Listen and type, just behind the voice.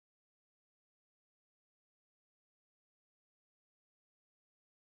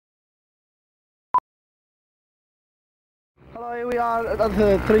Hello, here we are at the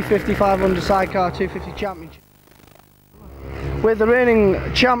 350 500 Sidecar 250 Championship with the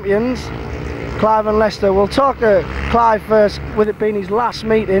reigning champions, Clive and Lester. We'll talk to Clive first, with it being his last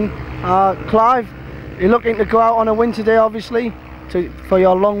meeting. Clive, you're looking to go out on a win today, obviously, for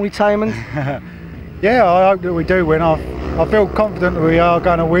your long retirement. Yeah, I hope that we do win. I feel confident that we are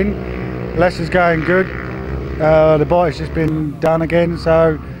going to win. Lester's going good. The bike's just been done again,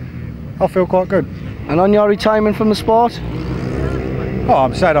 so I feel quite good. And on your retirement from the sport? Oh,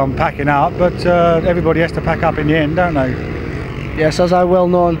 I'm sad I'm packing up, but everybody has to pack up in the end, don't they? Yes, as I well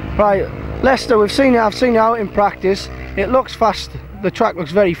known. Right, Lester, I've seen you out in practice. It looks fast. The track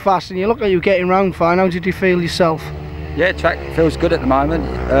looks very fast, and you look like you're getting round fine. How did you feel yourself? Yeah, track feels good at the moment.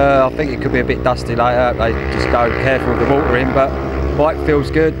 I think it could be a bit dusty later. They just go careful with the water in, but bike feels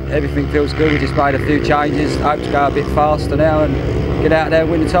good. Everything feels good. We just made a few changes. Hope to go a bit faster now and get out there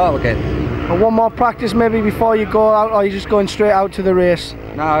and win the title again. And one more practice maybe before you go out, or are you just going straight out to the race?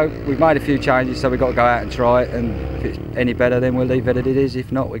 No, we've made a few changes, so we've got to go out and try it, and if it's any better then we'll leave it as it is.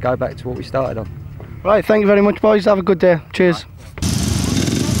 If not, we go back to what we started on. Right, thank you very much, boys. Have a good day. Cheers.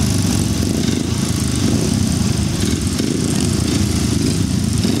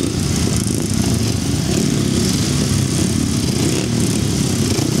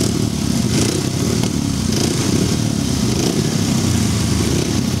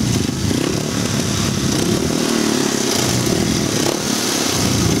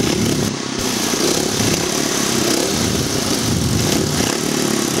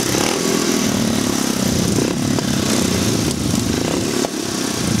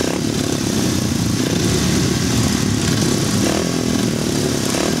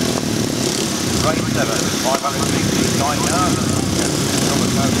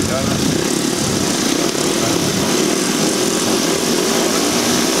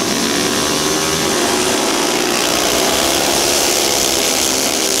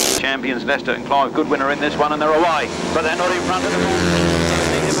 Champions Lester and Clive Goodwin are in this one, and they're away, but they're not in front of the ball.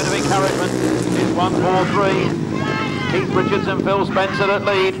 They need a bit of encouragement. It's 1-4-3. Keith Richards and Phil Spencer that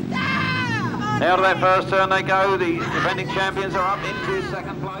lead. Out of that first turn they go. The defending champions are up into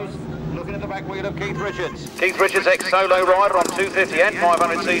second place. Looking at the back wheel of Keith Richards. Keith Richards, ex-solo rider on 250 and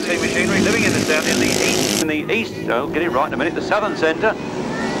 500cc machinery, living in the south, in the east. In the east, I'll get it right in a minute, the southern centre.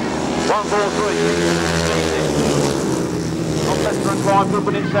 1-4-3. Lester and Clive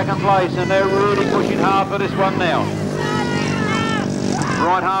Goodwin in second place, and they're really pushing hard for this one now.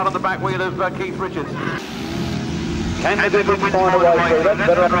 Right hard on the back wheel of Keith Richards. Can the Goodwin find a way through that?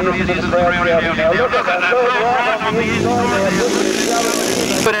 Better on the inside of the crowd now. Look at that, right on the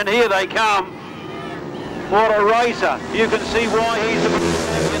inside. But in here they come. What a racer. You can see why he's the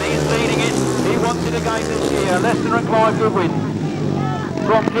champion. He's leading it. He wants it again this year. Lester and Clive Goodwin.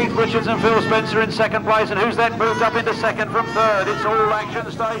 From Keith Richards and Phil Spencer in second place, and who's that moved up into second from third? It's all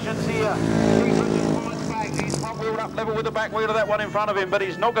action stations here. Keith Richards fights back. He's front wheeled up level with the back wheel of that one in front of him, but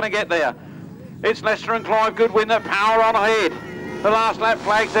he's not going to get there. It's Lester and Clive Goodwin that power on ahead. The last lap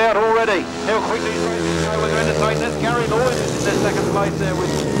flag's out already. How quickly these races go with their entertainment. That's Gary Lloyd who's in their second place there with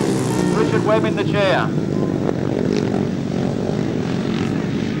Richard Webb in the chair.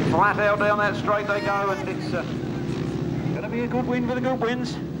 Flat out down that straight they go, and it's going to be a good win for the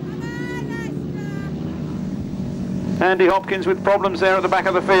Goodwins. Andy Hopkins with problems there at the back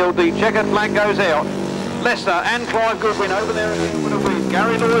of the field. The checkered flag goes out. Lester and Clive Goodwin over there again with a win.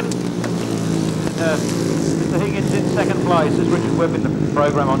 Gary Lloyd, Mr Higgins in second place. There's Richard Webb in the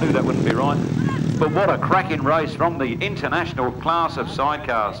programme. I knew that wouldn't be right. But what a cracking race from the international class of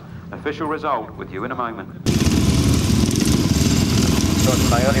sidecars. Official result with you in a moment.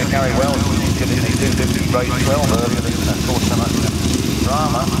 Earlier Gary Wells in the 250 race 12 earlier this caused so much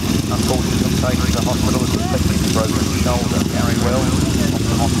drama. Unfortunately taken to the hospital with suspected broken shoulder. Gary Wells off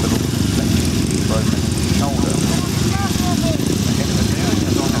the hospital suspected broken shoulder. Ahead of the news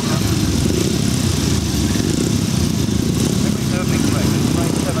as I have done. Every serving correct,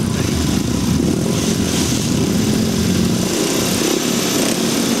 race 17.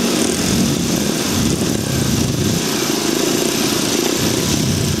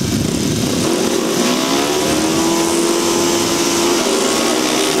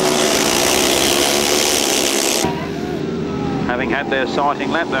 Having had their sighting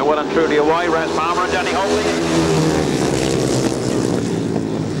lap, they're well and truly away. Raz Palmer and Danny Holtley.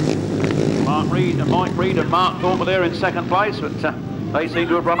 Mike Reed and Mark Thorpe were there in second place, but they seem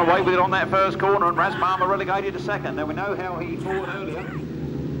to have run away with it on that first corner, and Raz Palmer relegated to second. Now we know how he fought earlier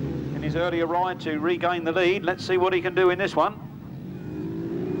in his earlier ride to regain the lead. Let's see what he can do in this one.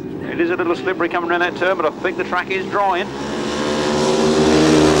 It is a little slippery coming around that turn, but I think the track is drying.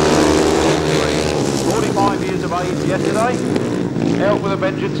 45 5 years of age yesterday. Out with a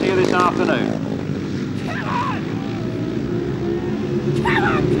vengeance here this afternoon. Come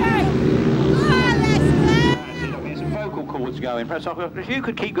on, Kate! There's some vocal cords going. Perhaps if you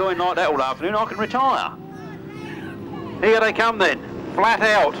could keep going like that all afternoon, I can retire. Here they come then, flat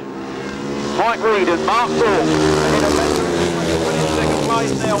out. Mike Reed and Mark Thorpe ahead of Lester in second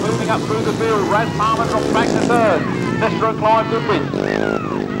place now, moving up through the field. Raz Palmer drops back to third. Lester and Clive Goodwin,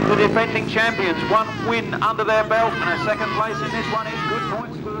 the defending champions, one win under their belt, and a second place in this one is good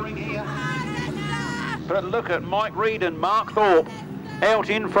point scoring here. But look at Mike Reed and Mark Thorpe out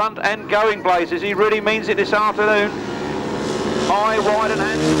in front and going places. He really means it this afternoon. High, wide and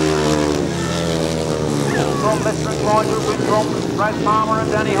handsome. From Lester and Clive Goodwin, from Raz Palmer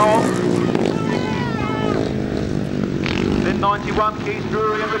and Danny Hogg. Then 91, Keith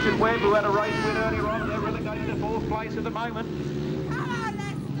Drury and Richard Webb, who had a race win earlier on. They're relegated to 4th place at the moment.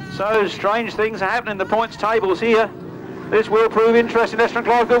 So strange things are happening in the points tables here. This will prove interesting. Lester and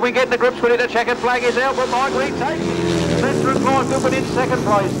Clive Goodwin getting the grips with it. The checkered flag is out, but Mike Reed takes it. Lester and Clive Goodwin in second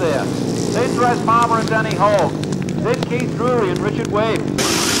place there. Then Raz Palmer and Danny Hogg. Then Keith Drury and Richard Webb.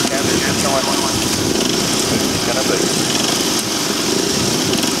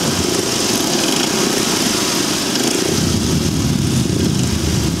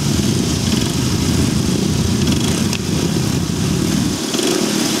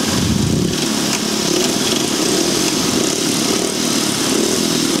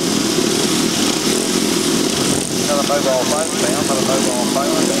 Mobile phone down, another mobile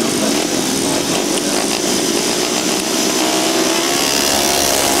phone down.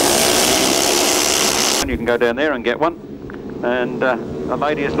 And you can go down there and get one. And a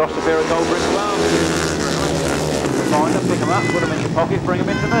lady has lost a pair of gold rimmed glasses. Find them, pick them up, put them in your pocket, bring them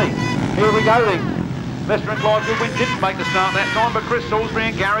into me. Here we go then. Lester and Clive Goodwin didn't make the start that time, but Chris Salisbury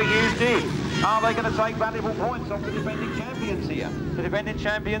and Gary Hughes did. Are they going to take valuable points off the defending champions here? The defending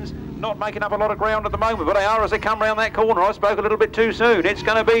champions not making up a lot of ground at the moment, but they are as they come round that corner. I spoke a little bit too soon. It's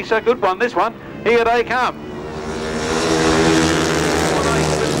going to be a good one, this one. Here they come.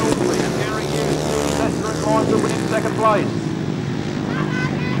 Gary Hughes, Lester and Clive Goodwin in second place.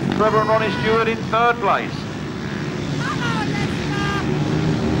 Trevor and Ronnie Stewart in third place.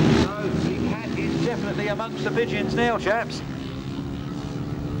 So Big Hat is definitely amongst the pigeons now, chaps.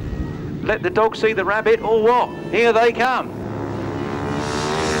 Let the dog see the rabbit or what? Here they come.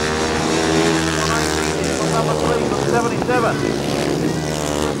 Number 3 from 77.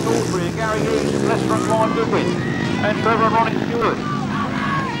 Salisbury and Gary Hughes, Lester and Clive Goodwin, and Trevor and Ronnie Stewart.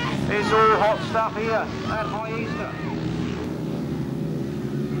 It's all hot stuff here at High Easter.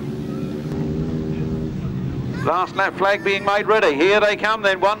 Last lap flag being made ready. Here they come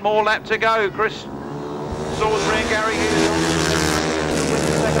then. One more lap to go. Chris Salisbury and Gary Hughes in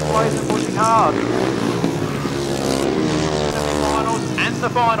second place and pushing hard. Finals and the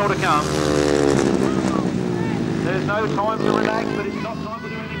final to come. There's no time to relax, but it's not time to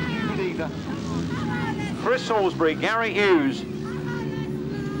do anything stupid either. Chris Salisbury, Gary Hughes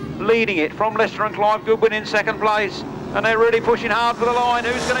leading it from Lester and Clive Goodwin in second place, and they're really pushing hard for the line.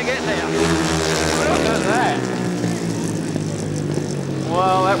 Who's going to get there? Look at that.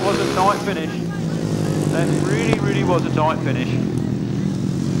 Well, that was a tight finish. That really was a tight finish.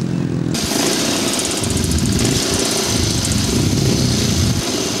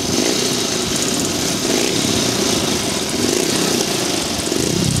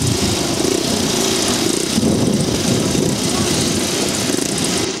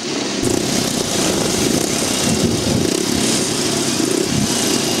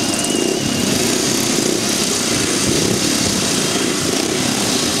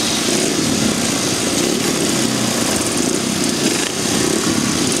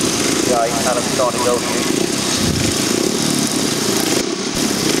 Starting to go.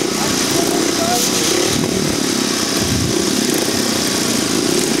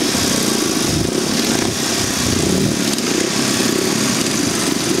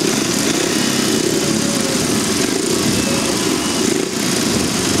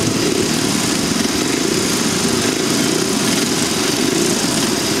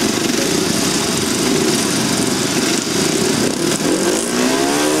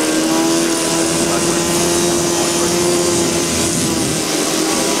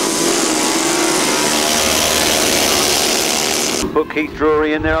 Put Keith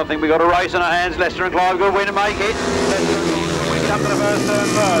Drury in there. I think we've got a race on our hands. Lester and Clive Goodwin to make it. Lester and Clive Goodwin up to the first turn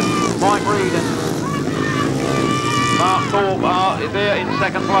first. Mike Reed and Mark Thorpe are there in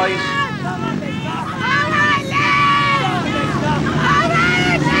second place.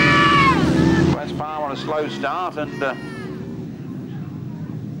 Raz Palmer on a slow start and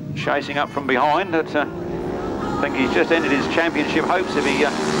chasing up from behind. I think he's just ended his championship hopes if he stays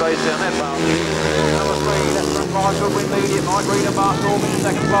down that path. Number 3, Lester Clive Goodwin lead it. Mike Reed and Mark Norman in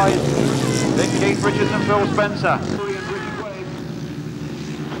second place. Then Keith Richards and Phil Spencer.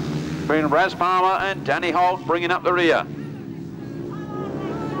 Between Raz Palmer and Danny Holt bringing up the rear.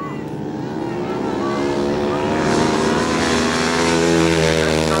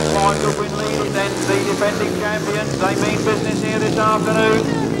 Clive Goodwin lead it, then the defending champions. They mean business here this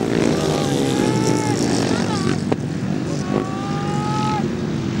afternoon.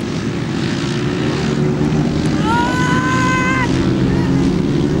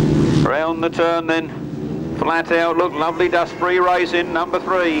 Round the turn then, flat out, look, lovely dust-free racing, number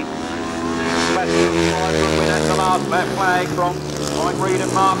 3. Lester Clive Goodwin at the last lap flag from Mike Reed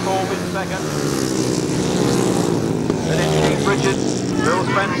and Mark Corbin second. Then it's Keith Richards, Phil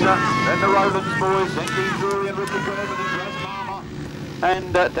Spencer, then the Rowlands boys, then Keith Drury and Richard Webb, and then Raz Palmer.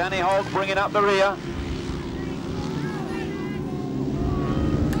 And Danny Holt bringing up the rear.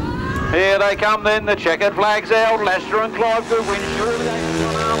 Here they come then, the checkered flag's out, Lester and Clive Goodwin, surely they can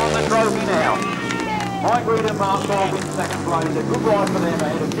put an arm on the trophy now. Mike Reed and Mark Corbin second place, a good ride for them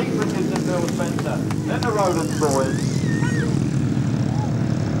ahead of Keith Richards and Phil Spencer, then the Rowlands boys.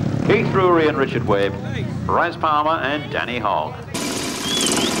 Keith Drury and Richard Webb, Raz Palmer and Danny Hogg.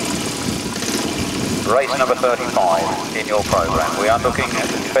 Race number 35 in your programme. We are looking at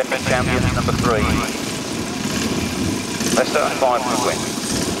the defending champions number 3, Lester and Clive Goodwin,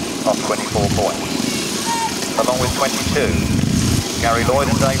 on 24 points. Along with 22, Gary Lloyd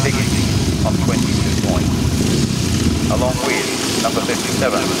and Dave Higgins on 22 points. Along with number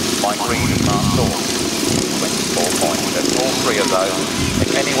 57, Mike Reed and Mark Thorne, 24 points. That's all 3 of those.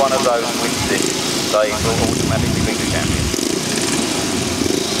 If any one of those wins this, they will automatically be the champion.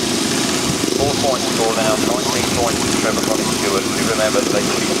 4 points scored now, 19 points for Trevor Collier Stewart. You remember that they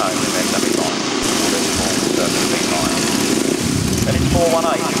should be home in their semi-final. 34 miles. And it's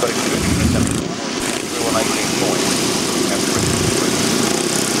 4-1-8, you've got to do it in the semi-final. Through on 18 points. And Richard Stewart.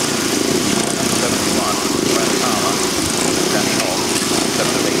 71, Raz Palmer. Danny Holt,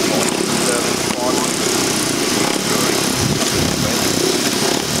 17 points. Sterling Squad. Drury,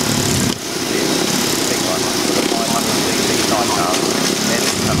 big one for the 500cc sidecar in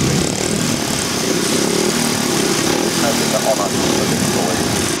this country. Nothing but honour for this boys.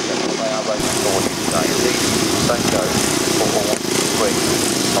 That's what they are racing for you today. Indeed, same goes for all 3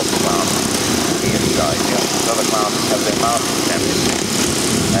 of the class here today. The other classes have their Masters Championship,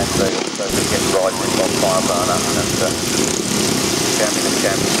 and they also get riding on Fire Burner and champion and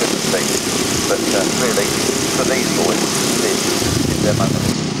champion couldn't see. But really, for these boys, this is their moment.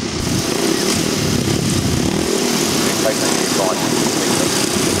 We've taken the advice to see them.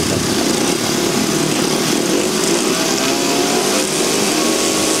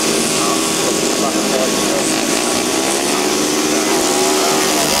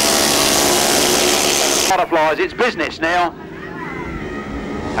 Butterflies, it's business now.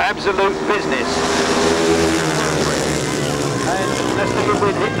 Absolute business. And Lester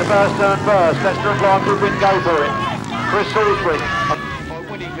Goodwin hit the first turn first. Lester and Clive Goodwin go for it. Chris Salisbury by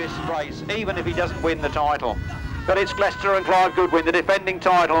winning this race, even if he doesn't win the title. But it's Lester and Clive Goodwin, the defending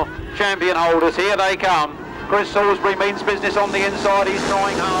title champion holders. Here they come. Chris Salisbury means business on the inside. He's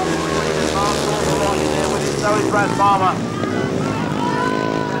trying hard. So is Raz Palmer.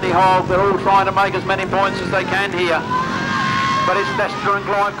 Hogg, they're all trying to make as many points as they can here. But it's Lester and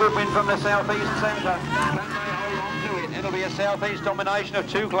Clive Goodwin from the southeast centre. Can they hold on to it? It'll be a southeast domination of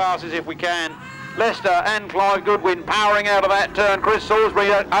 2 classes if we can. Lester and Clive Goodwin powering out of that turn. Chris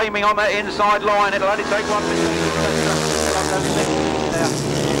Salisbury aiming on that inside line. It'll only take 1 mistake.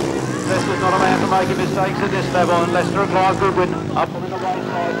 Lester's not a man for making mistakes at this level, and Lester and Clive Goodwin up on the right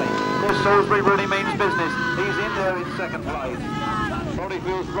slightly. Chris Salisbury really means business. He's in there in second place. Probably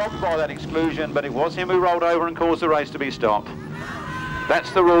feels robbed by that exclusion, but it was him who rolled over and caused the race to be stopped. That's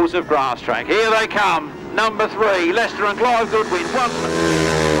the rules of Grasstrack. Here they come. Number 3, Lester and Clive Goodwin. One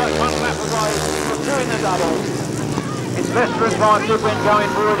lap away from doing the double. It's Lester and Clive Goodwin going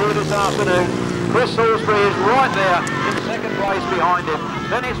forward here this afternoon. Chris Salisbury is right there in second place behind him.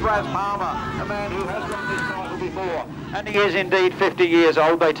 Then it's Raz Palmer, a man who has won this title before. And he is indeed 50 years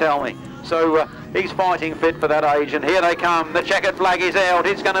old, they tell me. So he's fighting fit for that age. And here they come. The checkered flag is out.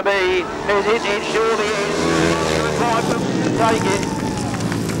 It's going to be. It surely is. Clive Goodwin take it.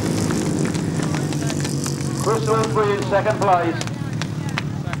 Chris Salisbury in second place.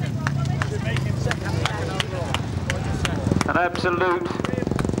 An absolute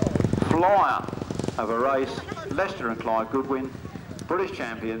flyer of a race. Lester and Clive Goodwin, British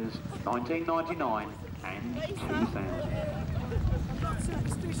champions, 1999 and 2000.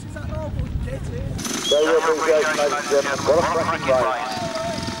 So your appreciation, ladies and gentlemen, what a cracking race.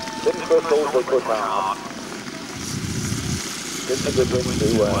 Didn't first all we could now. Didn't the Goodwin do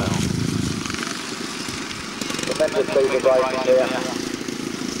well. Tremendous piece of racing here.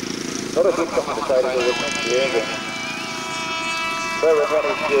 Not a good commentator for next year, but very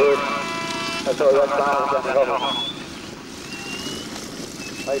running good. That's all Raz Palmer coming off.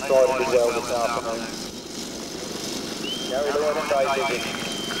 They tried to do well this afternoon. Gary Lloyd and Dave Higgins.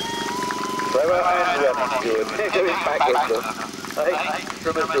 Very well handed running good. They're doing backwards, look. Hey,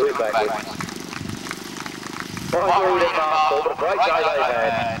 Trimmers do it backwards. Fine rule in Marshall, but a great day they've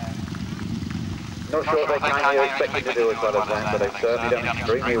had. Not sure if they came here expecting to do as well as that, but they've certainly done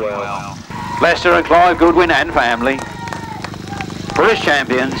extremely well. Lester and Clive Goodwin and family. British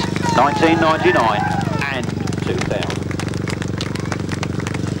champions, 1999 and 2000.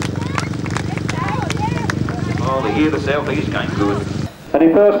 Oh, the year the South East came good. And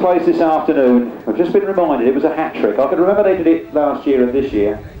in first place this afternoon, I've just been reminded it was a hat trick. I can remember they did it last year and this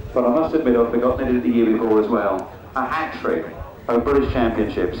year, but I must admit I've forgotten they did it the year before as well. A hat trick of British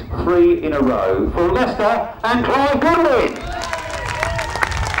Championships, 3 in a row for Lester and Clive Goodwin.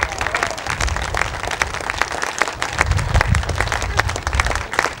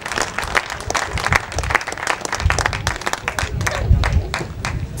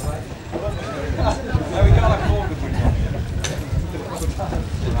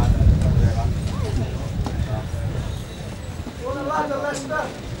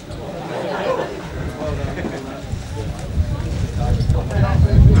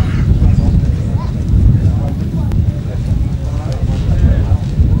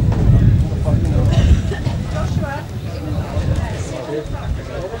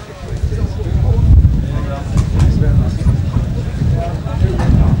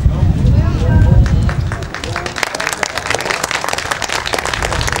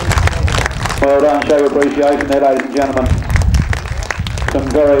 Well done, show of appreciation there, ladies and gentlemen. Some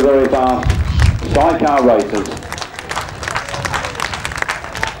very, very fast sidecar racers.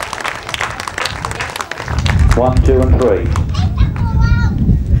 One, 2 and 3.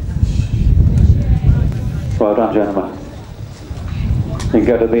 Well done, gentlemen. You can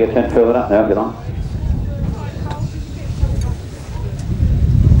go to the tent further up now, get on.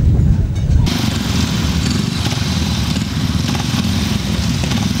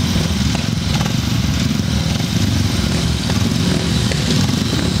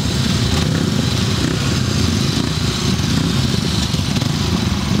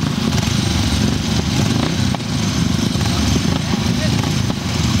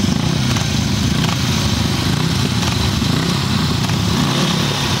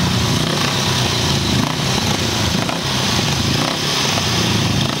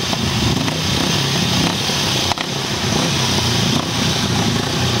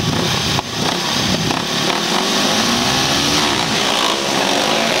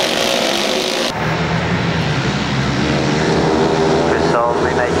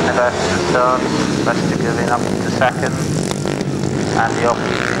 Lester Goodwin up to second and the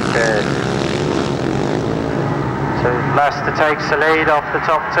opposite third. So Lester takes the lead off the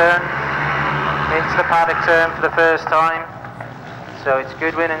top turn into the paddock turn for the first time. So it's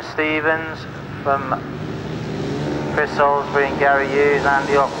Goodwin and Stevens from Chris Salisbury and Gary Hughes,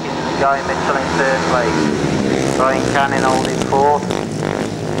 Andy Hopkins and Guy Mitchell in third place. Brian Cannon holding fourth.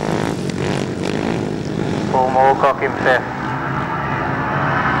 Paul Moorcock in fifth.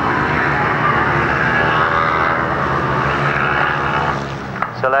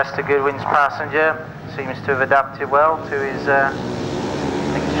 So Lester Goodwin's passenger seems to have adapted well to his, I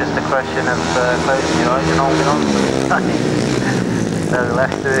think it's just a question of closing your eyes and holding on. So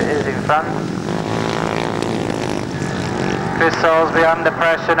Lester is in front. Chris Salisbury under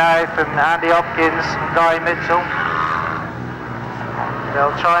pressure now from Andy Hopkins and Guy Mitchell.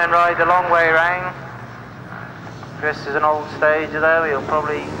 They'll try and ride the long way round. Chris is an old stager though, he'll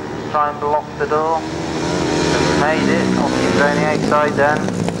probably try and block the door. Made it, Hopkins on the outside then,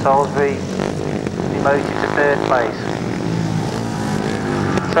 Salisbury demoted to third place.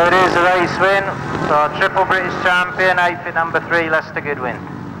 So it is a race win for our triple British champion, outfit number 3, Lester Goodwin.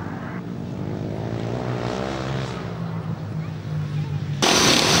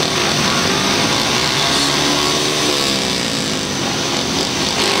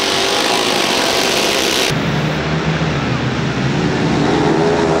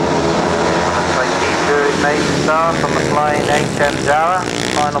 Start on the flying HM Zara,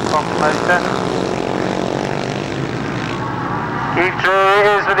 final prompt motor. Keith Drew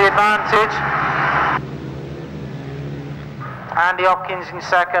is with the advantage. Andy Hopkins in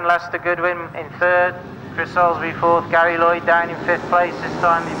second, Lester Goodwin in third, Chris Salisbury fourth, Gary Lloyd down in fifth place. This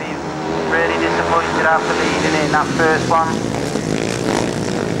time he'd be really disappointed after leading in that first one.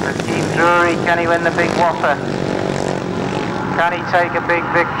 Team Drury, can he win the big Whopper? Can he take a big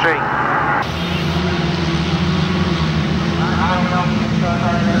victory?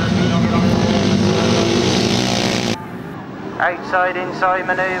 Outside, inside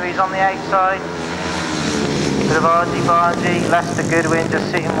manoeuvre, he's on the outside. Bit of argy-bargy, Lester Goodwin just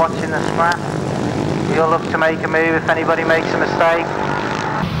sitting watching the scrap. He'll look to make a move if anybody makes a mistake.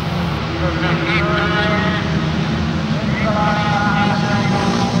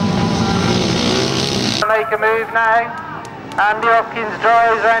 Make a move now. Andy Hopkins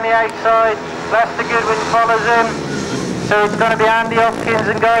drives around the outside. Lester Goodwin follows him. So it's going to be Andy Hopkins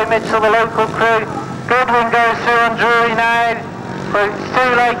and Guy Mitchell, the local crew. Goodwin goes through on Drury now, but it's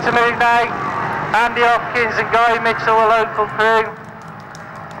too late to move now. Andy Hopkins and Guy Mitchell, the local crew.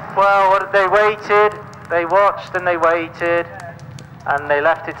 Well, they waited, they watched and they waited, and they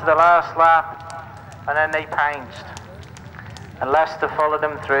left it to the last lap, and then they pounced. And Lester followed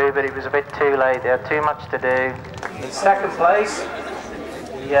them through, but it was a bit too late. They had too much to do. In second place,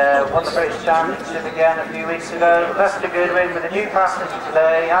 he won the British Championship again a few weeks ago. Lester Goodwin with a new passenger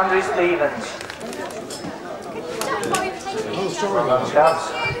today, Andrew Stevens. Oh, sorry about that.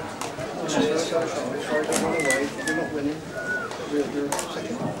 You're not winning. You're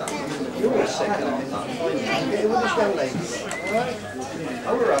second. You're second. Get with this young lady. Alright?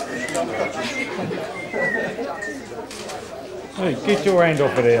 Hold her up. Don't touch her. Hey, get your hand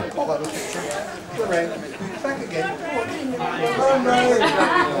off of there. Pop up the picture. Go around. Back again. Oh no.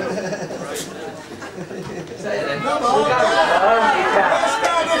 Come on.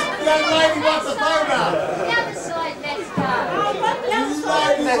 This young lady wants a photograph. The other side, let's go.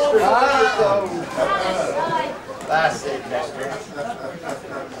 That's it, Lester.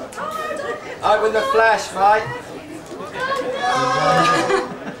 Open the flash, mate.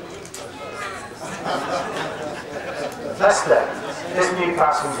 Lester, this new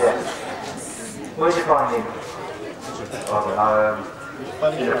passenger, where'd you find him? I don't know,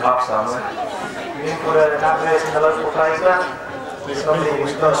 in the pub somewhere. You didn't put an advert in the local paper? Somebody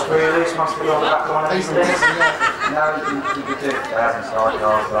who's got a screw loose must be on that one of these things. No, you could do 1,000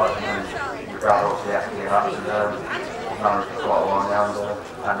 sidecars, right, and then your brother obviously has to give up, and known for quite a while now, and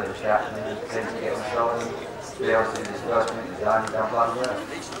handed a chat, and then tends to get on the shoulder, and be able to do this first minute, he's only done bloody well.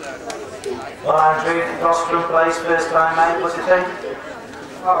 Well, Andrew, Rostrum place, first time mate, what do you think?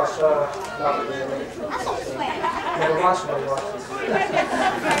 Oh, it's lovely, really. Never once in my life.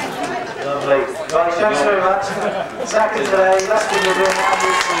 Lovely. Right, thanks very much. Second today, Lester Goodwin,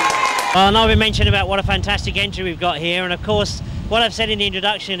 Andrew Stevens. Well, now we mentioned about what a fantastic entry we've got here, and of course what I've said in the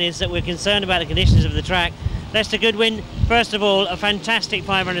introduction is that we're concerned about the conditions of the track. Lester Goodwin, first of all, a fantastic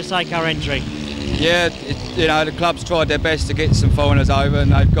 500 sidecar entry. Yeah, you know, the club's tried their best to get some foreigners over,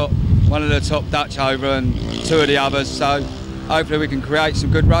 and they've got one of the top Dutch over and two of the others, so hopefully we can create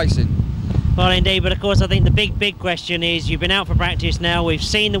some good racing. Well, indeed, but of course I think the big question is you've been out for practice now, we've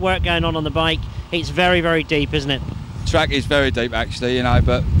seen the work going on the bike, it's very, very deep, isn't it? Track is very deep actually, you know,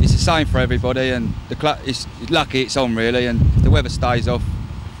 but it's the same for everybody, and the club is lucky it's on really, and if the weather stays off,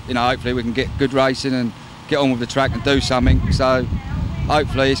 you know, hopefully we can get good racing and get on with the track and do something, so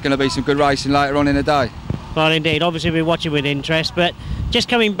hopefully it's going to be some good racing later on in the day. Well, indeed, obviously we're watching with interest, but just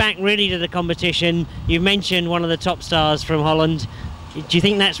coming back really to the competition, you mentioned one of the top stars from Holland. Do you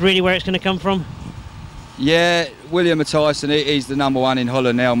think that's really where it's going to come from? Yeah, William Matthijssen, he's the #1 in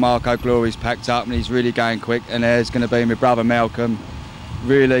Holland now. Marco Glory's packed up and he's really going quick, and there's going to be my brother Malcolm.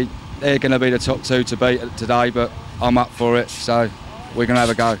 Really, they're going to be the top two to beat today, but I'm up for it, so we're going to have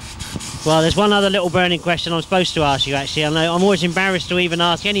a go. Well, there's one other little burning question I'm supposed to ask you actually. I know I'm always embarrassed to even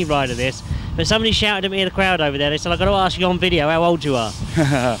ask any rider this, but somebody shouted at me in the crowd over there, they said I've got to ask you on video how old you are.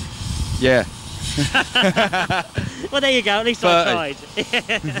 Yeah. Well, there you go, at least I tried.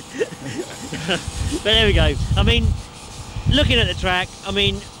 But there we go. I mean, looking at the track, I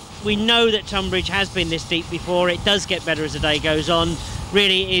mean, we know that Tunbridge has been this deep before. It does get better as the day goes on.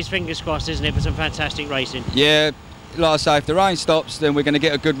 Really, it is fingers crossed, isn't it, for some fantastic racing? Yeah, like I say, if the rain stops, then we're going to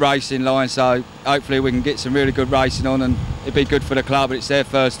get a good racing line, so hopefully we can get some really good racing on, and it'd be good for the club. It's their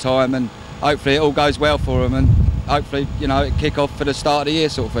first time, and hopefully it all goes well for them, and hopefully, you know, it kick off for the start of the year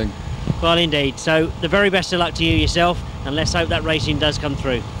sort of thing. Well, indeed. So the very best of luck to you yourself, and let's hope that racing does come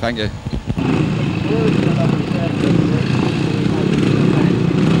through. Thank you.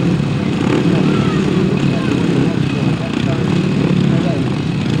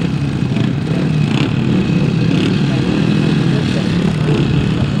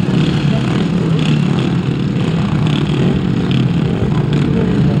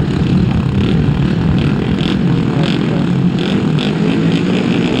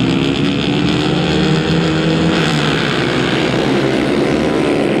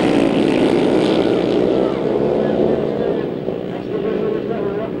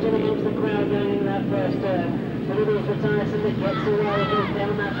 Matthijssen that gets away again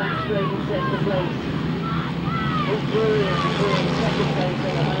down that back straight in second place. It's William in second place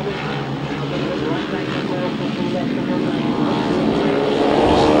at the moment. I think it's right back to goal for Lester Clive.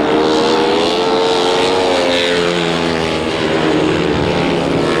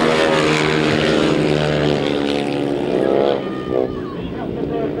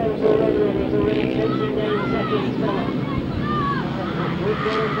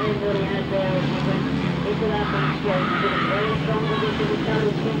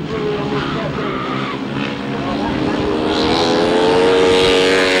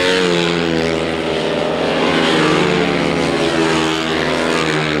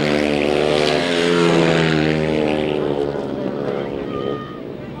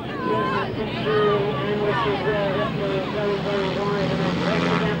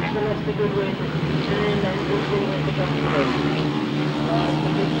 Lester Goodwin and then Goodwin at the compilation.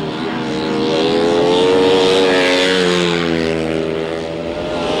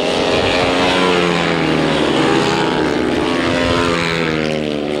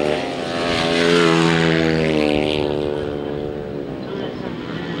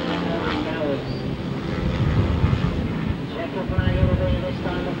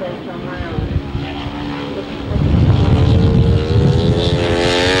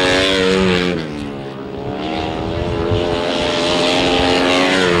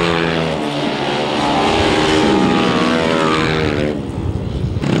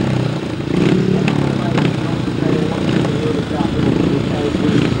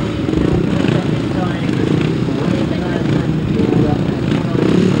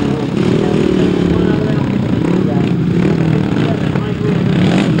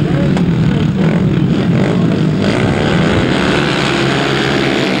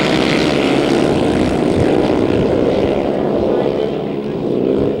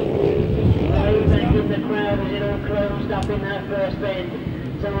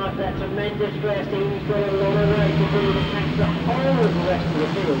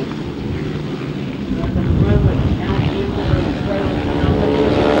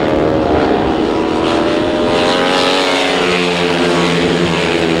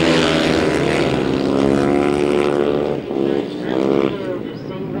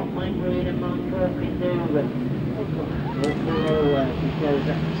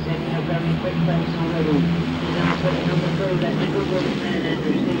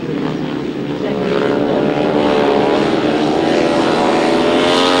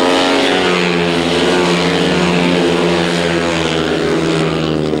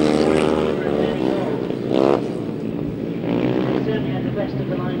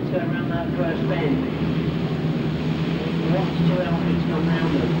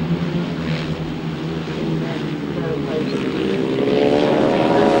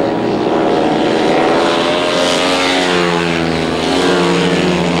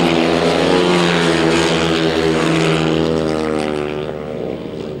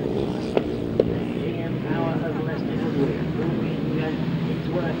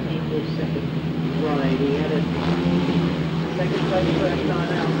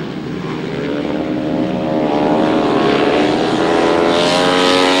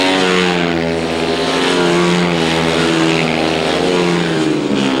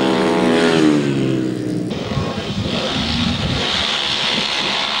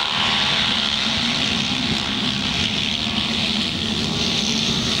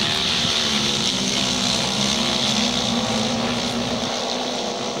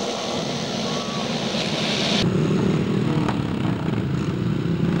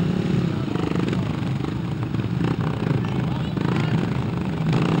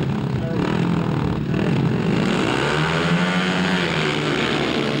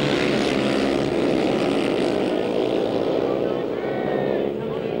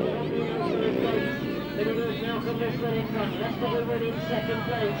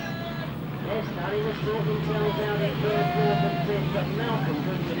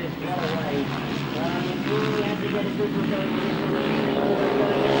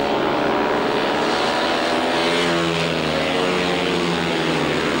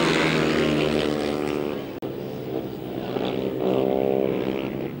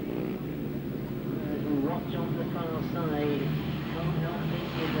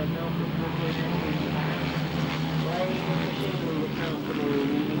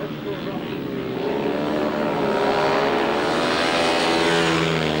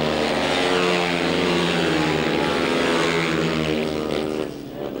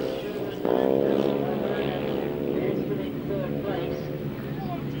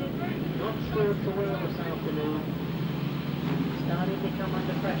 Starting to come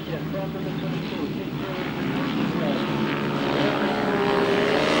under pressure from number 22, Victoria.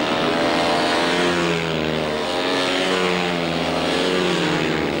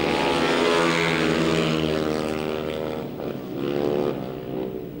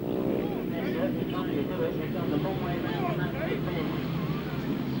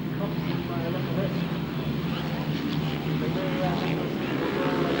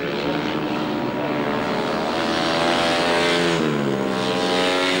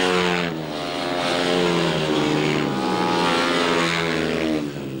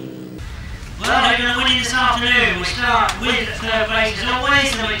 third place as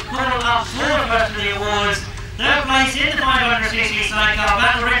always, and we call up for the first of the awards. Third place in the 500cc Sidecar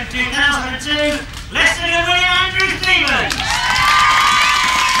Battle Red 2002, Lester Clive and Andrew Stevens.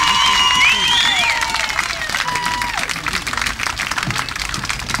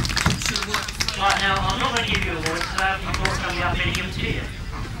 Right, now I'm not going to give you awards, so of course I'll be updating them to you.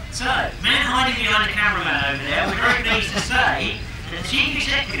 So, man hiding behind the cameraman over there, we're very pleased to say that the Chief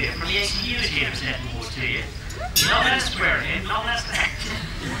Executive from the ACU is here to present awards to you. You're not allowed to swear at him, not allowed to swear.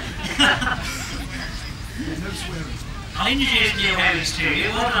 No swearing. I'll introduce Neil Evans to you.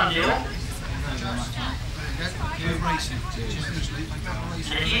 Well done, Neil.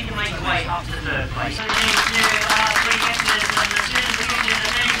 And you can make your way up to third place. So these two are three guesses, and as soon as we get to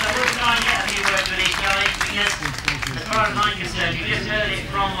the names, I will try and get a few words with these guys, because as far as I'm concerned, you just heard it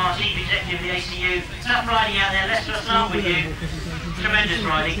from our Chief Executive of the ACU. Tough riding out there. Let's start with you. Tremendous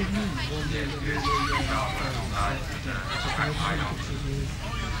riding.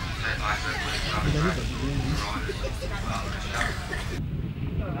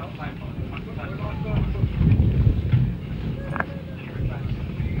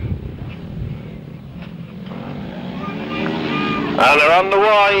 And they're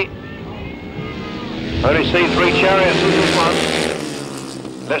underway. Only see three chariots in this one.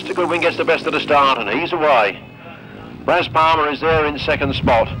 Lester Goodwin gets the best of the start and he's away. Raz Palmer is there in second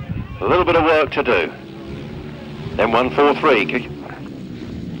spot. A little bit of work to do. Then 1-4-3.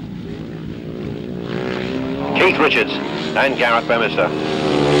 Keith Richards and Gareth Bemister.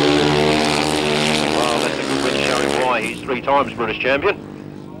 Well, Lester Goodwin showing why he's 3 times British champion.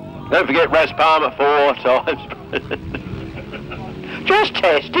 Don't forget Raz Palmer 4 times. Just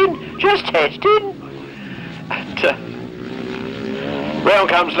testing, just testing. And, round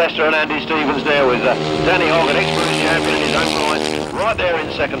comes Lester and Andy Stevens now with Danny Hogg, an ex-British champion in his own right there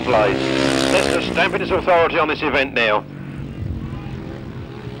in second place. Lester stamping his authority on this event now.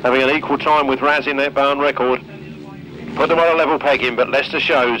 Having an equal time with Raz in that barn record. Put them on a level pegging, but Lester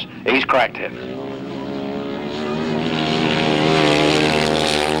shows he's cracked it.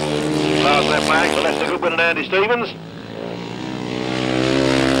 Last lap flag for Lester Goodwin and Andy Stevens.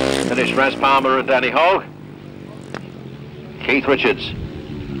 Finish Raz Palmer and Danny Hogg. Keith Richards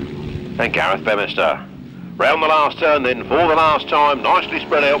and Gareth Bemister. Round the last turn then, for the last time, nicely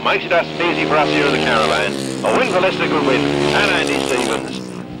spread out, makes it easy for us here in the caravan. A win for Lester Goodwin and Andy Stevens,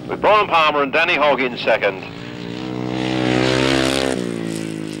 with Brian Palmer and Danny Hogg in second.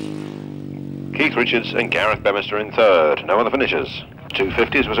 Keith Richards and Gareth Bemister in third. No other finishers.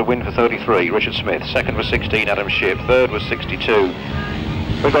 250s was a win for 33, Richard Smith. Second was 16, Adam Shipp. Third was 62.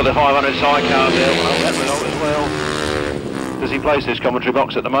 We've got the 500 Sidecar there. Well, that result as well. Does he place this commentary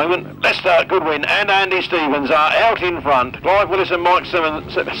box at the moment? Lester Goodwin and Andy Stevens are out in front. Clive Willis and Mike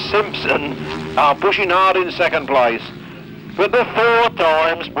Simpson are pushing hard in second place. But the 4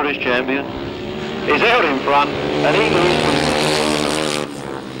 times British champion is out in front and he loses.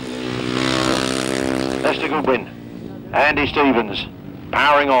 Lester Goodwin, Andy Stevens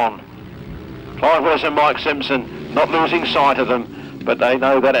powering on. Clive Willis and Mike Simpson not losing sight of them. But they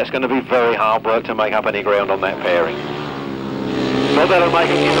know that it's going to be very hard work to make up any ground on that pairing. Not that it'll make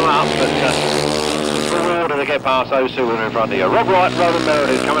them give them up, but it's a reward to get past those two that are in front of you. Rob Wright and Roland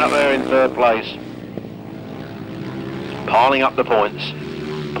Meredith coming up there in third place. Piling up the points.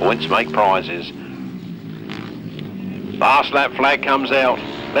 Points make prizes. Last lap flag comes out.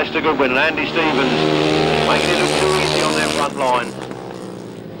 Lester Goodwin and Andy Stevens making it look too easy on their front line.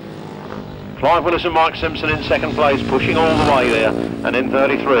 Clive Willis and Mike Simpson in second place, pushing all the way there. And in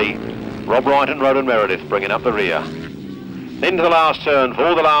 33, Rob Wright and Roland Meredith bringing up the rear. Into the last turn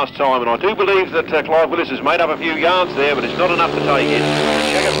for the last time, and I do believe that Clive Willis has made up a few yards there, but it's not enough to take it.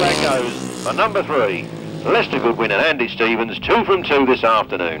 Checker flag goes for number 3, Lester Goodwin and Andy Stevens, 2 from 2 this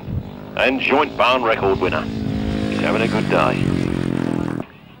afternoon. And joint barn record winner. He's having a good day.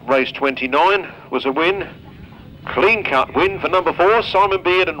 Race 29 was a win. Clean cut win for number 4, Simon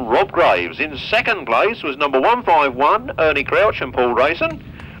Beard and Rob Graves. In second place was number 151, Ernie Crouch and Paul Rayson.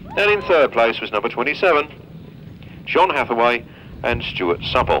 And in third place was number 27, John Hathaway and Stuart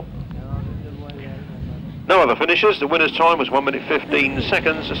Supple. No other finishers. The winner's time was 1 minute 15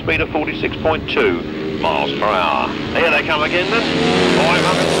 seconds, a speed of 46.2 miles per hour. Here they come again then.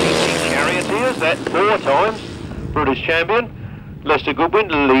 560 charioteers, that 4 times British champion. Lester Goodwin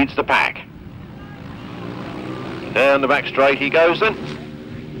leads the pack. Down the back straight he goes then.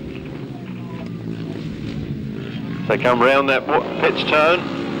 They come round that pit's turn.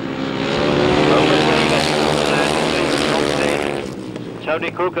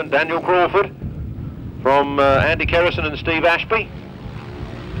 Tony Cook and Daniel Crawford from Andy Kerrison and Steve Ashby.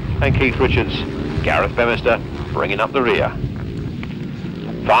 And Keith Richards, Gareth Bemister bringing up the rear.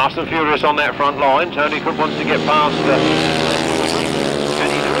 Fast and furious on that front line. Tony Cook wants to get past. Can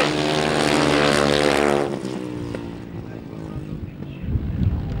he do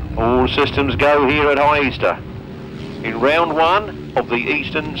it? All systems go here at High Easter in round 1 of the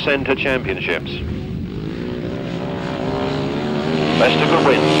Eastern Centre Championships. Lester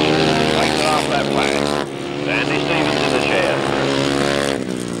Goodwin takes it off that flag. Andy Stevens in the chair.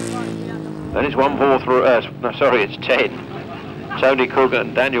 Then it's 1-4 through. No, sorry, it's 10. Tony Cook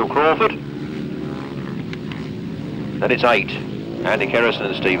and Daniel Crawford. Then it's 8. Andy Kerrison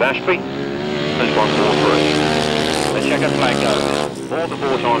and Steve Ashby. Then it's 1-4-3. The checkered flag goes. For the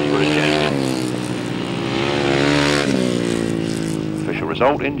 4 times British champion. Official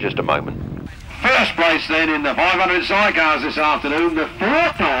result in just a moment. First place then in the 500 sidecars this afternoon, the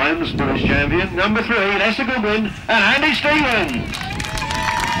 4 times British champion, number 3, Lester Goodwin and Andy Stevens.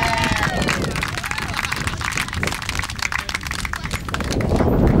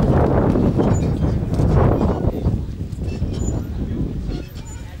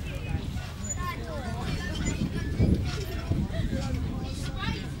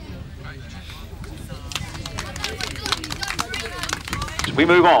 We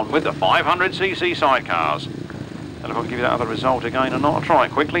move on with the 500cc sidecars. And if I can give you that other result again or not, I'll try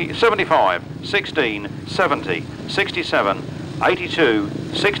it quickly. 75, 16, 70, 67, 82,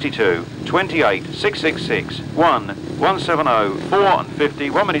 62, 28, 666, 1, 170, 4 and 50,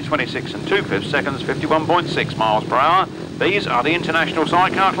 1 minute 26 and 2/5 seconds, 51.6 miles per hour. These are the international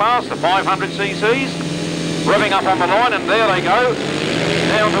sidecar class, the 500cc's. Revving up on the line, and there they go.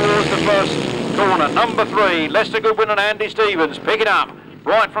 Now towards the first corner. Number 3, Lester Goodwin and Andy Stevens. Pick it up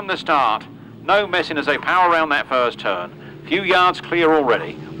right from the start. No messing as they power around that first turn. Few yards clear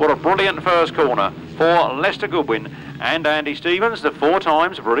already. What a brilliant first corner for Lester Goodwin and Andy Stevens, the 4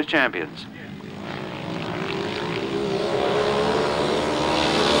 times British champions.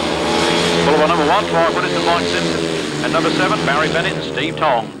 Followed by number 1, Clive Goodwin and Mike Simpson, and number 7, Barry Bennett and Steve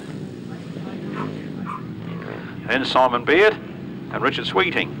Tong. Then Simon Beard and Richard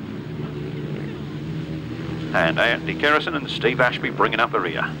Sweeting. And Andy Kerrison and Steve Ashby bringing up the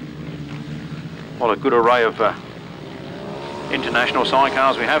rear. What a good array of international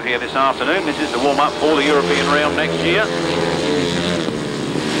sidecars we have here this afternoon. This is the warm-up for the European round next year.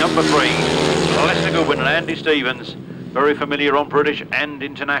 Number 3, Lester Goodwin and Andy Stevens. Very familiar on British and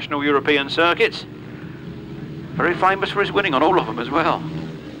international European circuits. Very famous for his winning on all of them as well.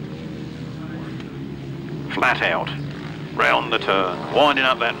 Flat out. Round the turn, winding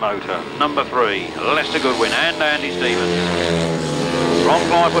up that motor. Number 3, Lester Goodwin and Andy Stevens. From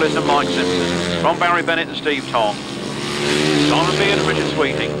Clive Goodwin and Mike Simpson. From Barry Bennett and Steve Tong. Simon Beard and Richard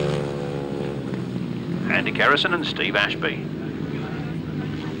Sweeting. Andy Kerrison and Steve Ashby.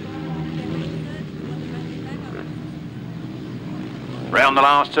 Round the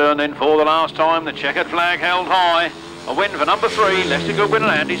last turn then for the last time, the checkered flag held high. A win for number 3, Lester Goodwin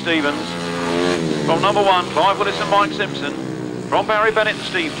and Andy Stevens. From number 1, Clive Goodwin and Mike Simpson. From Barry Bennett and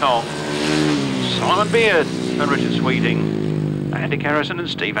Steve Tong. Simon Beard and Richard Sweeting. Andy Kerrison and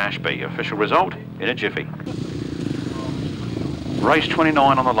Steve Ashby. Official result in a jiffy. Race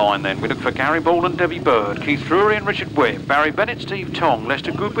 29 on the line then. We look for Gary Ball and Debbie Bird, Keith Drury and Richard Webb, Barry Bennett, Steve Tong,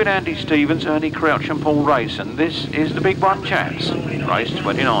 Lester Goodwin, Andy Stevens, Ernie Crouch and Paul Race. And this is the big one, chaps. Race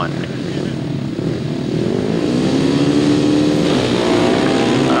 29.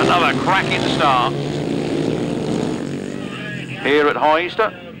 Another cracking start here at High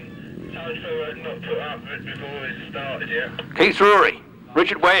Easter. Keith Drury,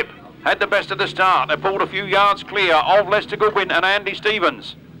 Richard Webb had the best of the start. They pulled a few yards clear of Lester Goodwin and Andy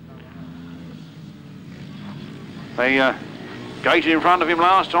Stevens. They gated in front of him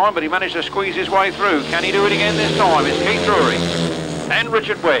last time, but he managed to squeeze his way through. Can he do it again this time? It's Keith Drury and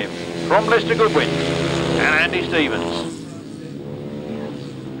Richard Webb from Lester Goodwin and Andy Stevens.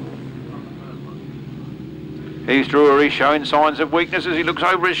 Keith Drury showing signs of weakness as he looks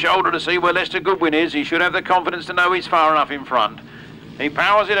over his shoulder to see where Lester Goodwin is. He should have the confidence to know he's far enough in front. He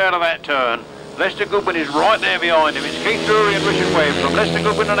powers it out of that turn. Lester Goodwin is right there behind him. It's Keith Drury and Richard Webb from Lester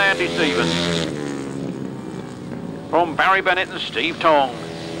Goodwin and Andy Stevens. From Barry Bennett and Steve Tong.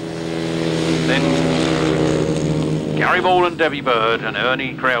 Then Gary Ball and Debbie Bird and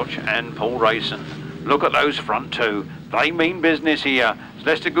Ernie Crouch and Paul Rayson. Look at those front 2. They mean business here.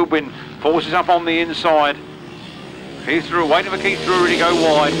 Lester Goodwin forces up on the inside. Keith Drury, waiting for Keith Drury to go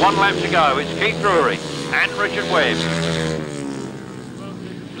wide. 1 lap to go. It's Keith Drury and Richard Webb.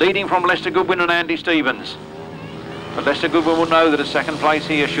 Leading from Lester Goodwin and Andy Stevens. But Lester Goodwin will know that a second place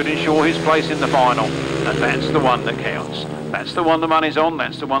here should ensure his place in the final, and that's the one that counts. That's the one the money's on,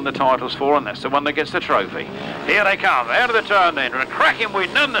 that's the one the title's for, and that's the one that gets the trophy. Here they come, out of the turn then, and a cracking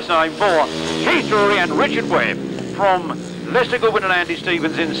win, none the same for Keith Drury and Richard Webb from Lester Goodwin and Andy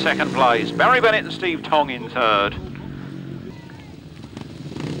Stevens in second place. Barry Bennett and Steve Tong in third.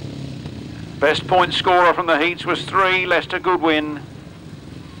 Best point scorer from the heats was 3, Lester Goodwin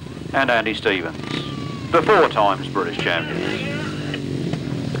and Andy Stevens, the 4 times British champions.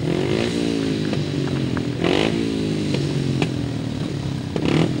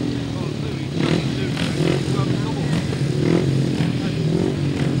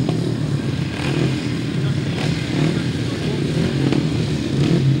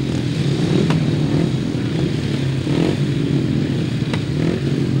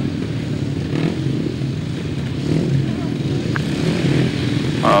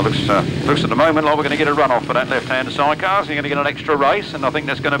 Looks at the moment like we're going to get a run-off for that left-hand sidecar, so you're going to get an extra race, and I think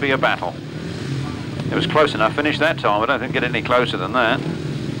there's going to be a battle. It was close enough finish that time, I don't think get any closer than that.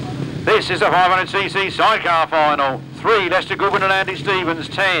 This is the 500cc sidecar final. 3, Lester Goodwin and Andy Stevens.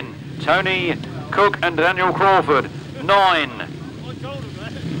 10, Tony Cook and Daniel Crawford. 9,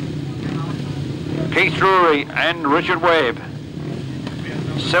 Keith Drury and Richard Webb.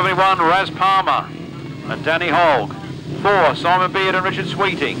 71, Raz Palmer and Danny Hogg. 4, Simon Beard and Richard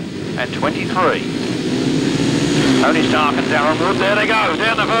Sweeting. And 23, Tony Stark and Darren Wood. There they go,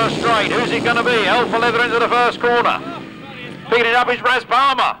 down the first straight. Who's it going to be? Alpha Leather into the first corner. Picking it up is Raz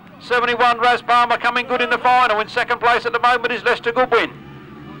Palmer. 71, Raz Palmer coming good in the final. In second place at the moment is Lester Goodwin.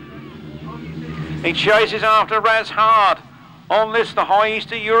 He chases after Raz hard on this, the High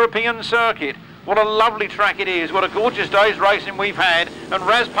Easter European circuit. What a lovely track it is. What a gorgeous day's racing we've had. And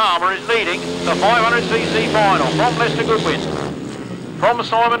Raz Palmer is leading the 500cc final from Lester Goodwin. From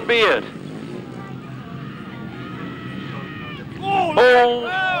Simon Beard.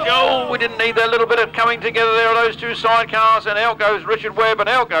 Oh, we didn't need that little bit of coming together there of those 2 sidecars, and out goes Richard Webb and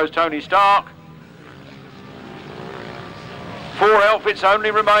out goes Tony Stark. 4 outfits only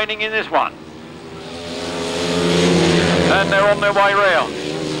remaining in this one. And they're on their way round.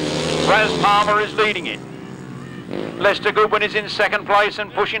 Raz Palmer is leading it. Lester Goodwin is in second place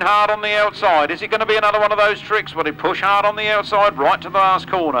and pushing hard on the outside. Is it going to be another one of those tricks? Will he push hard on the outside right to the last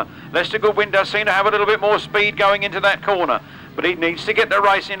corner? Lester Goodwin does seem to have a little bit more speed going into that corner, but he needs to get the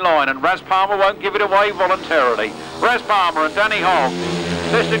race in line, and Raz Palmer won't give it away voluntarily. Raz Palmer and Danny Hogg,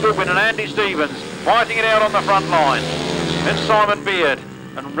 Lester Goodwin and Andy Stevens fighting it out on the front line. Then Simon Beard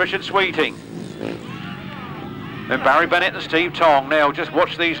and Richard Sweeting. Then Barry Bennett and Steve Tong. Now just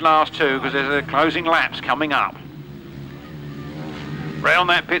watch these last 2, because there's a closing laps coming up. Round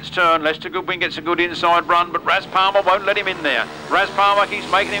that pit's turn, Lester Goodwin gets a good inside run, but Raz Palmer won't let him in there. Raz Palmer keeps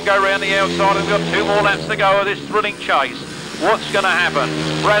making him go round the outside, and we've got 2 more laps to go of this thrilling chase. What's going to happen?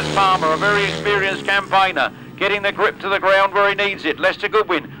 Raz Palmer, a very experienced campaigner, getting the grip to the ground where he needs it. Lester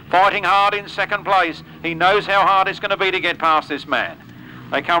Goodwin fighting hard in second place. He knows how hard it's going to be to get past this man.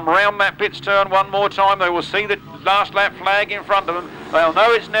 They come round that pit's turn one more time. They will see the last lap flag in front of them. They'll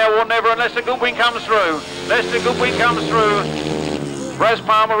know it's now or never, and Lester Goodwin comes through. Lester Goodwin comes through. Raz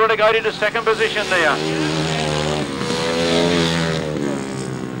Palmer relegated to second position there.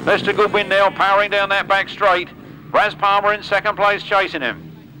 Lester Goodwin now powering down that back straight. Raz Palmer in second place chasing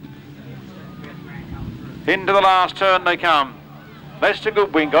him. Into the last turn they come. Lester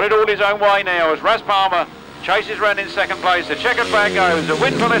Goodwin got it all his own way now as Raz Palmer chases round in second place. The checkered flag goes. A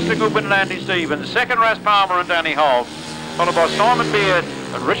win for Lester Goodwin and Andy Stevens. Second, Raz Palmer and Danny Hogg. Followed by Simon Beard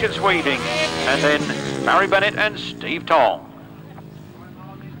and Richard Sweeting. And then Barry Bennett and Steve Tong.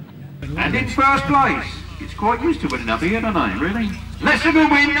 And in first place, it's quite used to winning up here, don't they, really? Lester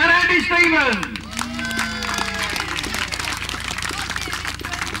Goodwin and Andy Stevens!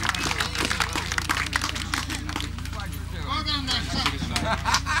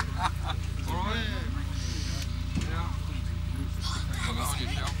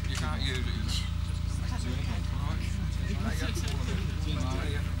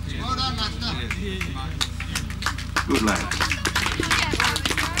 Good lad.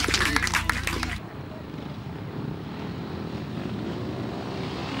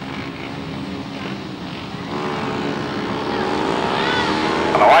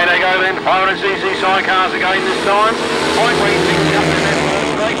 Away they go then, 500cc sidecars again this time. Mike Reed picks it up in that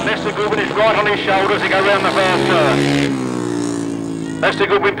first straight. Lester Goodwin is right on his shoulders to go round the first turn. Lester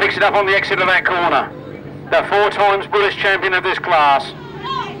Goodwin picks it up on the exit of that corner. The 4 times British champion of this class.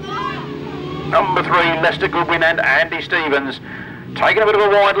 Number 3, Lester Goodwin and Andy Stevens. Taking a bit of a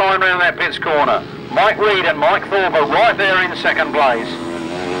wide line round that pits corner. Mike Reed and Mike Thorpe are right there in second place.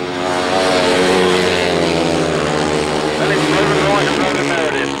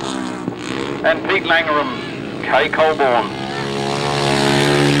 and Pete Langram, Kay Colborne.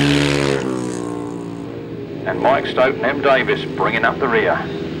 And Mike Stoke and M. Davis bringing up the rear.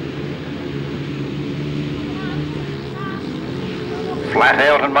 Flat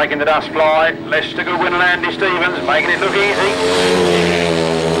out and making the dust fly. Lester Goodwin and Andy Stevens making it look easy.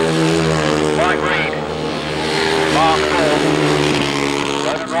 Mike Reed, Mark Thorne,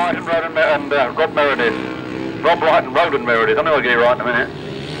 Roden Wright and Rob Meredith. Rob Wright and Roden Meredith. I know I'll get it right in a minute.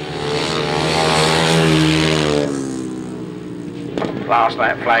 Last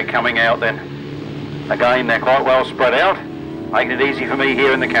lap flag coming out then. Again, they're quite well spread out, making it easy for me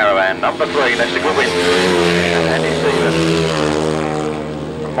here in the caravan. Number 3, Lester Goodwin and Andy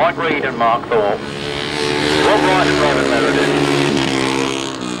Stevens. Mike Reed and Mark Thorpe. Rob Wright and Roden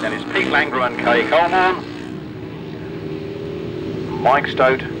Meredith. Then it's Pete Langram and Kay Colborne. Mike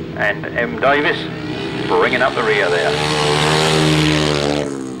Stote and M. Davis bringing up the rear there.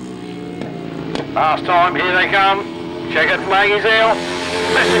 Last time, here they come. Checkered flag is out.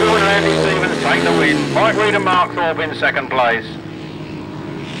 Lester Goodwin and Andy Stevens take the win. Mike Reed and Mark Thorpe in second place.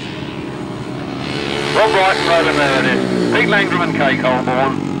 Rob Wright and Roden Meredith. Pete Langram and Kay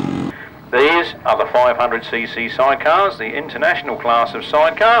Colborne. These are the 500cc sidecars, the international class of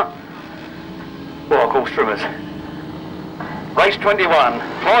sidecar. What I call strimmers. Race 21.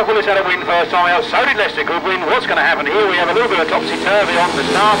 Clive Willis had a win first time out, so did Lester Goodwin. What's going to happen here? We have a little bit of topsy-turvy on the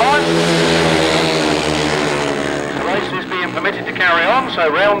start line. The race is being permitted to carry on, so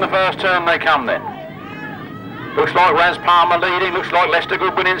round the first turn they come then. Looks like Raz Palmer leading, looks like Lester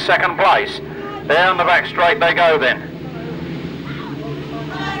Goodwin in second place. Down the back straight they go then.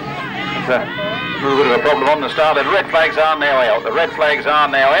 It's a little bit of a problem on the start. The red flags are now out. The red flags are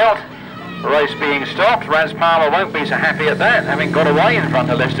now out. The race being stopped. Raz Palmer won't be so happy at that, having got away in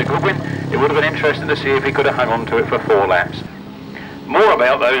front of Lester Goodwin. It would have been interesting to see if he could have hung on to it for 4 laps. More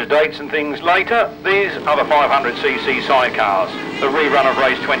about those dates and things later. These are the 500cc sidecars. The rerun of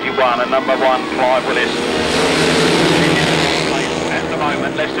race 21 and number 1 Clive Willis. At the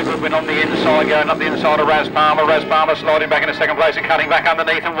moment, Lester Goodwin on the inside, going up the inside of Raz Palmer. Raz Palmer sliding back into second place and cutting back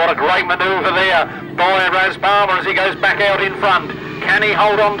underneath, and what a great manoeuvre there by Raz Palmer as he goes back out in front. Can he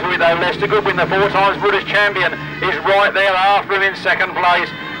hold on to it though? Lester Goodwin, the 4 times British champion, is right there after him in second place.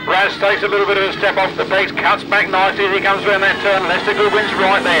 Raz takes a little bit of a step off the pegs, cuts back nicely as he comes around that turn. Lester Goodwin's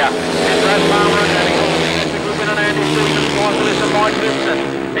right there. It's Raz Palmer and Lester Goodwin and Andy Stevens, Clive Willis and Mike Simpson.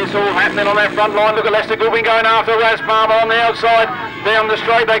 It's all happening on that front line. Look at Lester Goodwin going after Raz Palmer on the outside. Down the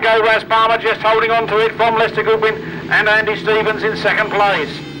straight they go. Raz Palmer just holding on to it from Lester Goodwin and Andy Stevens in second place.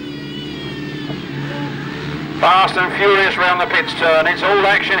 Fast and furious round the pits turn. It's all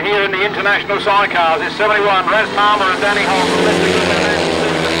action here in the international sidecars. It's 71, Raz Palmer and Danny Holt, Lester Goodwin and Andy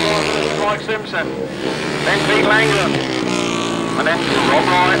Stevens, Mike Simpson. Then Pete Langram. And then Rob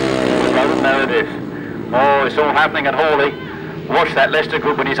Wright and Roden Meredith. Oh, it's all happening at Hawley. Watch that Lester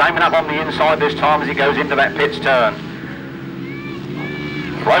Goodwin. He's aiming up on the inside this time as he goes into that pits turn.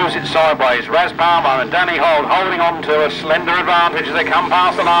 Throws it sideways. Raz Palmer and Danny Holt holding on to a slender advantage as they come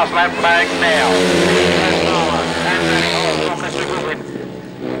past the last lap flag now. Raz Palmer and Danny Holt from Lester Goodwin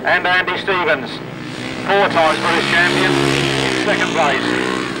and Andy Stevens. 4 times British champion in second place.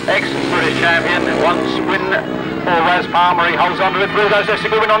 Ex-British champion. Once win for Raz Palmer. He holds on to it through those. Lester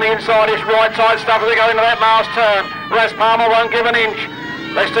Goodwin on the inside. It's right side stuff as they go into that last turn. Raz Palmer won't give an inch.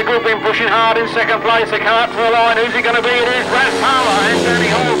 Lester Goodwin pushing hard in second place. They come up to the line. Who's he going to be? It is Raz Palmer and Danny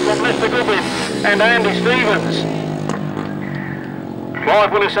Holt from Lester Goodwin and Andy Stevens.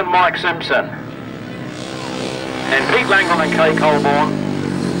 Clive Willis and Mike Simpson. And Pete Langram and Kay Colborne.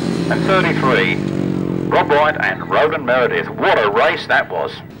 And 33, Rob Wright and Roden Meredith. What a race that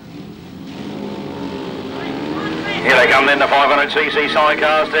was. Here they come then, the 500cc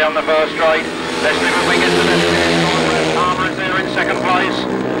sidecars down the first straight. Lester Goodwin gets to Lester. Raz Palmer is there in second place.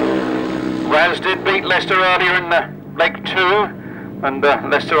 Raz did beat Lester earlier in leg 2, and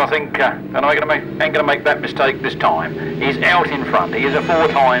Lester, I think, ain't going to make that mistake this time. He's out in front. He is a 4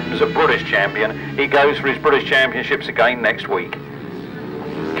 times British champion. He goes for his British championships again next week.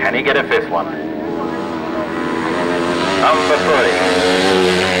 Can he get a 5th one? Number 3.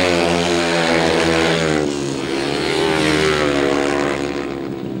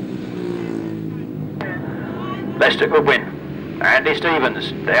 Lester Goodwin, Andy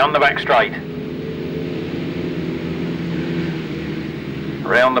Stevens, down the back straight.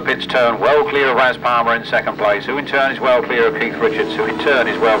 Around the pits turn, well clear of Raz Palmer in second place, who in turn is well clear of Keith Richards, who in turn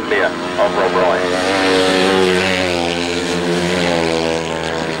is well clear of Rob Wright.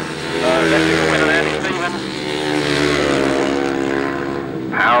 Lester Goodwin and Andy Stevens.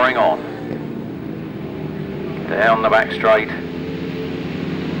 Powering on. Down the back straight.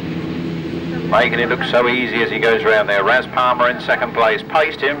 making it look so easy as he goes round there. Raz Palmer in second place,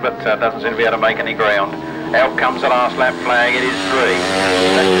 paced him, but doesn't seem to be able to make any ground. Out comes the last lap flag, it is 3.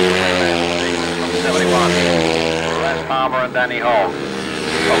 71. Raz Palmer and Danny Hogg.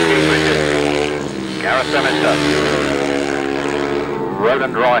 Keith Richards, Gareth Bemister,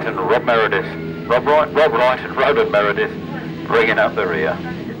 Roland Wright and Rob Meredith. Rob Wright and Roland Meredith bringing up the rear.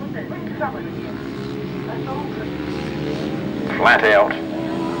 Flat out.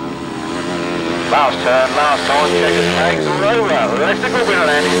 Last turn, last time, checkers flags all over. Lester Clive and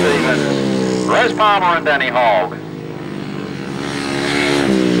Andy Stevens. Raz Palmer and Danny Hogg.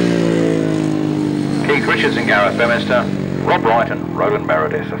 Keith Richards and Gareth Bemister. Rob Wright and Roland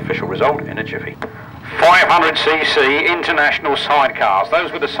Meredith. Official result in a jiffy. 500cc international sidecars.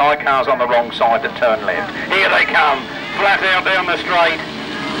 Those with the sidecars on the wrong side that turn left. Here they come. Flat out down the straight.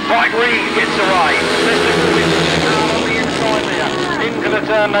 Mike Reed gets away. Lester Goodwin on the inside there. Into the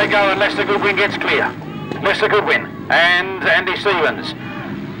turn they go and Lester Goodwin gets clear. Lester Goodwin and Andy Stevens.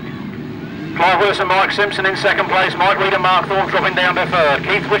 Clive Willis and Mike Simpson in second place. Mike Reed and Mark Thorne dropping down to third.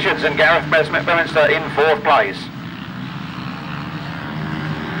 Keith Richards and Gareth Bemister in fourth place.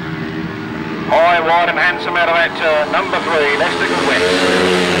 High, wide and handsome out of that turn. Number 3, Lester Goodwin.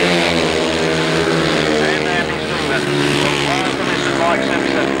 And Andy Stevens. Clive Willis and Mike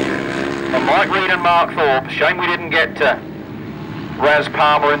Simpson. And Mike Reed and Mark Thorpe. Shame we didn't get Raz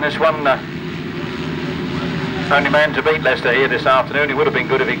Palmer in this one. Only man to beat Lester here this afternoon. He would have been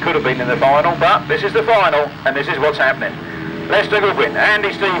good if he could have been in the final, but this is the final, and this is what's happening. Lester Goodwin,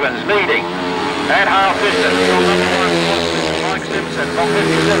 Andy Stevens leading at half distance. Mike Simpson,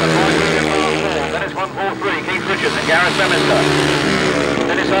 157, Mike Reed and Mark Thorpe. Then it's 143, Keith Richards and Gareth Bemister.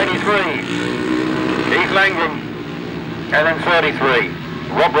 Then it's 83, Keith Langram. And then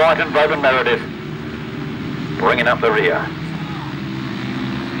 33, Rob Wright and Roland Meredith bringing up the rear.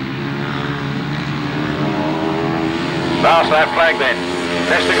 Last lap flag then.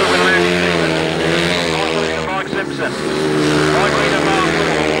 Lester Goodwin and Andy Stevens. Mike Simpson. Mike Reed and Mark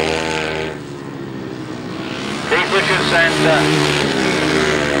Thorpe. Keith Richards and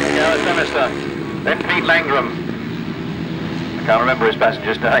Gareth Bemister. Then Pete Langram. I can't remember his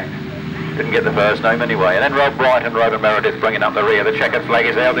passenger's name. Didn't get the first name anyway. And then Rob Wright and Roland Meredith bringing up the rear. The checkered flag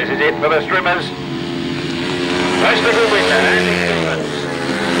is out. This is it for the Strimmers. Lester Goodwin and Andy Stevens.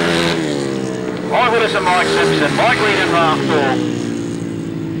 Clive Willis and Mike Simpson, Mike Reed and Mark Thorpe,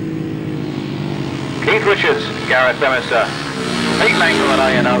 Keith Richards, Gareth Bemister, Pete Langram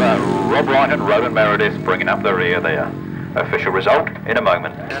and another, Rob Wright and Roland Meredith bringing up the rear there. Official result in a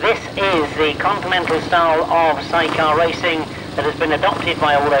moment. This is the continental style of sidecar racing that has been adopted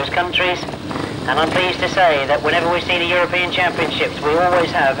by all those countries, and I'm pleased to say that whenever we see the European Championships we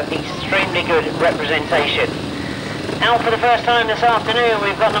always have extremely good representation. Out for the first time this afternoon,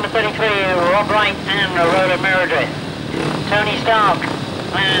 we've got number 33, Rob Wright and Roland Meredith, Tony Stark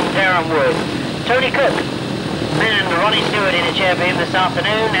and Darren Wood, Tony Cook and Ronnie Stewart in a chair for him this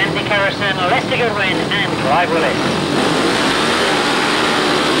afternoon, Andy Carrison, Lester Goodwin and Clive Willis.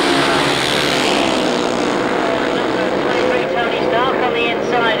 Number 23, Tony Stark on the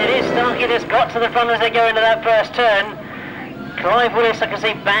inside. It is Starkey that's got to the front as they go into that first turn. Clive Willis, I can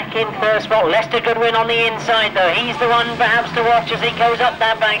see, back in third spot. Lester Goodwin on the inside, though. He's the one perhaps to watch as he goes up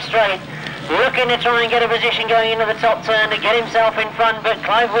that back straight. Looking to try and get a position going into the top turn to get himself in front, but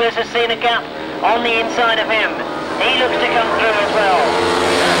Clive Willis has seen a gap on the inside of him. He looks to come through as well.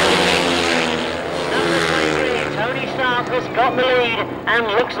 Number 23, Tony Stark has got the lead and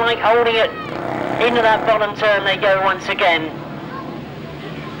looks like holding it into that bottom turn they go once again.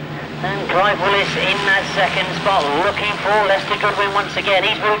 And Clive Willis in that second spot, looking for Lester Goodwin once again.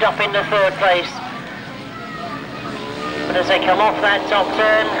 He's moved up into third place. But as they come off that top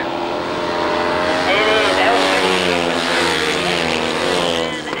turn, it is and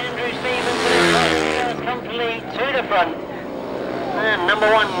Andrew Stevens goes comfortably to the front. And number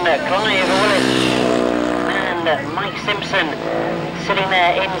 1, Clive Willis and Mike Simpson sitting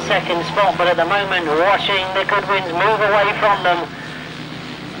there in second spot, but at the moment watching the Goodwins move away from them.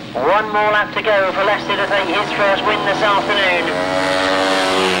 One more lap to go for Lester to take his first win this afternoon.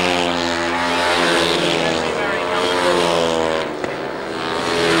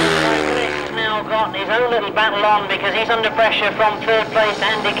 He's now got his own little battle on because he's under pressure from third place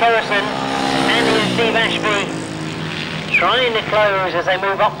Andy Carrison. Andy and Steve Ashby trying to close as they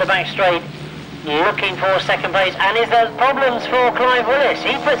move up the back straight, looking for second place. And is there problems for Clive Willis?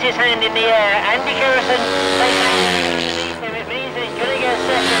 He puts his hand in the air. Andy Carrison takes him. It means he's going to get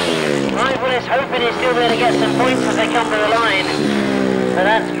second. Clive Willis hoping he's still there to get some points as they come to the line. But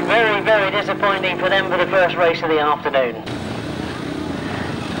that's very, very disappointing for them for the first race of the afternoon.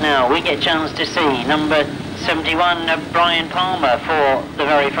 Now we get a chance to see number 71 Brian Palmer for the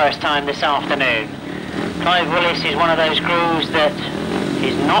very first time this afternoon. Clive Willis is one of those crews that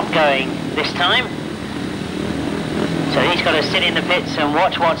is not going this time, so he's got to sit in the pits and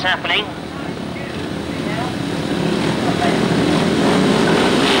watch what's happening.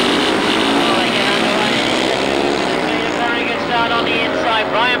 Very good start on the inside.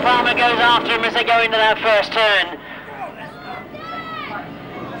 Brian Palmer goes after him as they go into that first turn.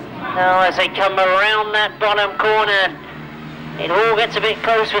 Now as they come around that bottom corner, it all gets a bit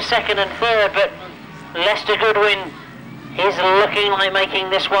close for second and third, but Lester Goodwin is looking like making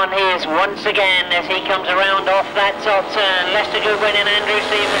this one his once again as he comes around off that top turn. Lester Goodwin and Andrew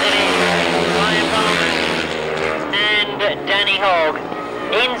Stevens it is. Brian Palmer and Danny Hogg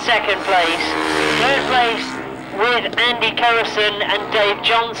in second place. Third place with Andy Kerrison and Dave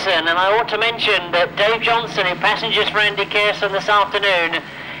Johnson, and I ought to mention that Dave Johnson, who passengers for Andy Kerrison this afternoon,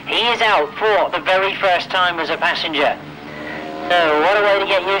 he is out for the very first time as a passenger. So what a way to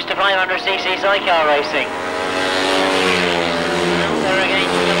get used to 500cc sidecar racing. They're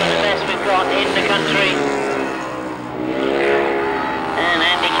against some of the best we've got in the country. And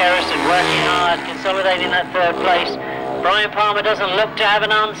Andy Kerrison working hard, consolidating that third place. Brian Palmer doesn't look to have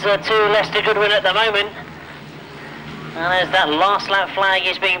an answer to Lester Goodwin at the moment. And as that last lap flag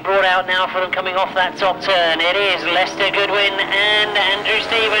is being brought out now for them coming off that top turn, it is Lester Goodwin and Andrew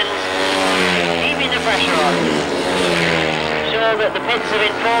Stevens keeping the pressure on. Sure that the pits have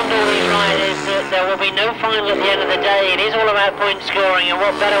informed all these riders that there will be no final at the end of the day. It is all about point scoring, and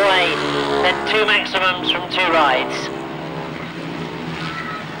what better way than two maximums from two rides.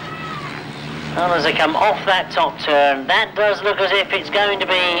 Well, as they come off that top turn, that does look as if it's going to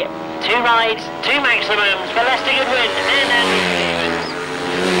be two rides, two maximums for Lester Goodwin and Andy Stevens.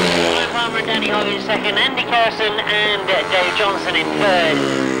 Clive Palmer and Danny Hogg in second, Andy Kerrison and Dave Johnson in third.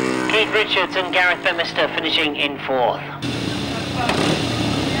 Keith Richards and Gareth Bemister finishing in fourth.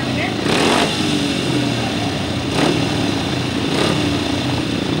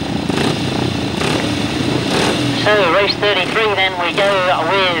 So race 33 then we go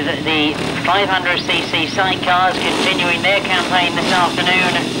with the 500cc sidecars continuing their campaign this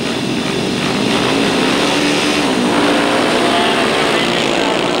afternoon.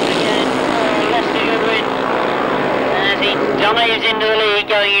 Lester Goodwin as he dives into the lead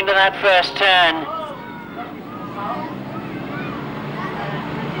going into that first turn.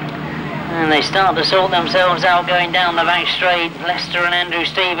 And they start to sort themselves out going down the back straight. Lester and Andrew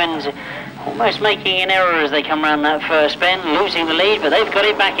Stevens almost making an error as they come around that first bend, losing the lead, but they've got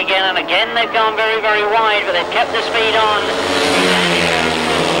it back again, and again they've gone very, very wide, but they've kept the speed on.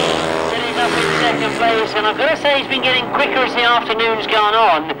 Sitting up in second place, and I've got to say he's been getting quicker as the afternoon's gone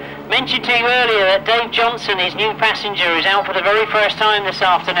on. Mentioned to you earlier that Dave Johnson, his new passenger, is out for the very first time this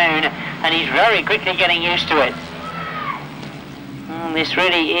afternoon, and he's very quickly getting used to it. And this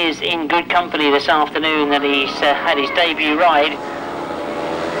really is in good company this afternoon that he's had his debut ride.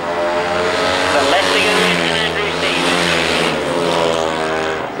 But Lester Goodwin and Andrew Stevens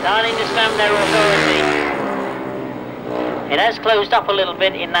starting to stamp their authority. It has closed up a little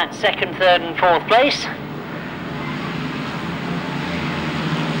bit in that second, third and fourth place.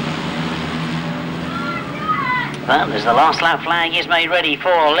 But as the last lap flag is made ready for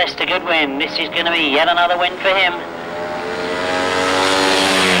Lester Goodwin, this is going to be yet another win for him.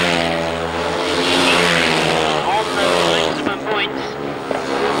 On the maximum points.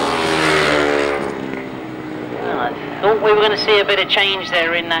 I thought we were going to see a bit of change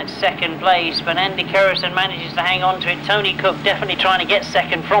there in that second place, but Andy Kerrison manages to hang on to it. Tony Cook definitely trying to get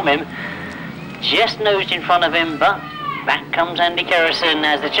second from him. Just nosed in front of him, but back comes Andy Kerrison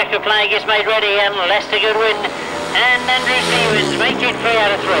as the checker flag is made ready, and Lester Goodwin and Andrew Stevens make it 3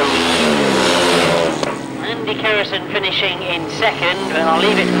 out of 3. Andy Kerrison finishing in second, and I'll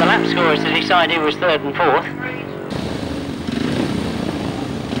leave it to the lap scorers to decide who was third and fourth.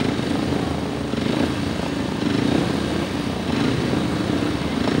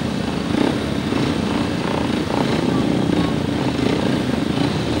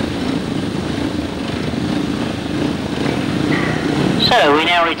 So we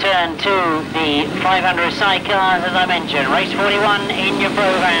now return to the 500 sidecars, as I mentioned. Race 41 in your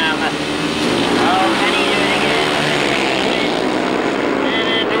programme. Oh, can he do it again?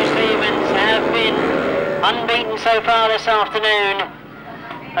 And Andrew Stevens have been unbeaten so far this afternoon.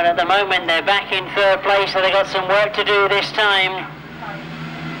 But at the moment they're back in third place, so they've got some work to do this time.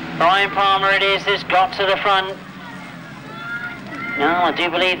 Brian Palmer it is that's got to the front. No, I do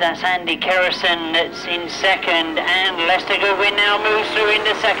believe that's Andy Kerrison that's in second, and Lester Goodwin now moves through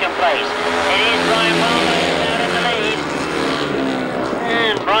into second place. It is Brian Palmer who's out in the lead.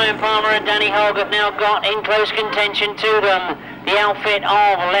 And Brian Brian Palmer and Danny Hogg have now got in close contention to them the outfit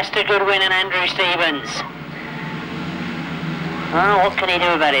of Lester Goodwin and Andrew Stevens. Oh, what can he do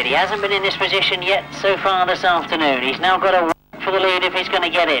about it? He hasn't been in this position yet so far this afternoon. He's now got to work for the lead if he's going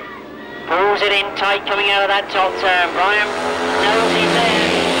to get it. Pulls it in tight coming out of that top turn. Brian knows he's there.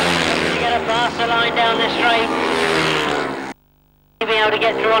 He's going to pass the line down the straight. He'll be able to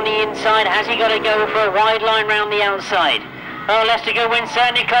get through on the inside. Has he got to go for a wide line round the outside? Oh, Lester Goodwin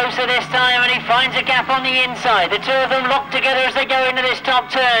certainly closer this time, and he finds a gap on the inside. The two of them locked together as they go into this top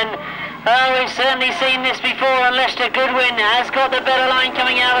turn. Oh, we've certainly seen this before, and Lester Goodwin has got the better line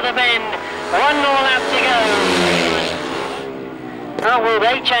coming out of the bend. One more lap to go. Oh, will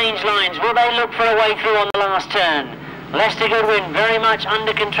they change lines? Will they look for a way through on the last turn? Lester Goodwin very much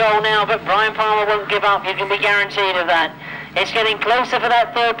under control now, but Brian Palmer won't give up. You can be guaranteed of that. It's getting closer for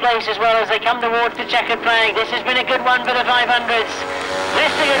that third place as well as they come towards the checkered flag. This has been a good one for the 500s.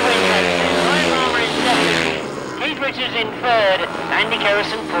 Lester Goodwin takes it. Brian Palmer in second. Keith Richards in third. Andy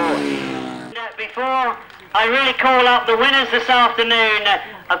Kerrison fourth. Before I really call up the winners this afternoon,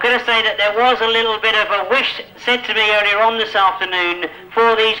 I've got to say that there was a little bit of a wish said to me earlier on this afternoon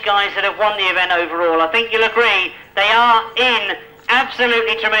for these guys that have won the event overall. I think you'll agree they are in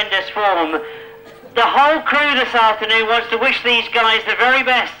absolutely tremendous form. The whole crew this afternoon wants to wish these guys the very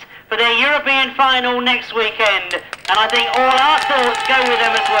best for their European final next weekend, and I think all our thoughts go with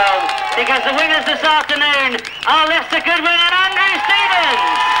them as well, because the winners this afternoon are Lester Goodwin and Andrew Stevens.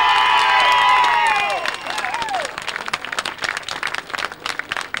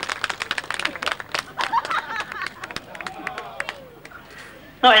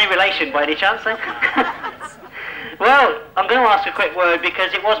 Not any relation by any chance, eh? Well, I'm going to ask a quick word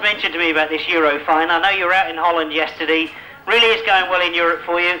because it was mentioned to me about this Euro final. I know you were out in Holland yesterday. Really is going well in Europe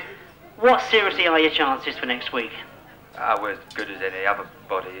for you. What seriously are your chances for next week? We're as good as any other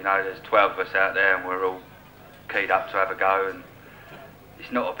body, you know. There's 12 of us out there and we're all keyed up to have a go, and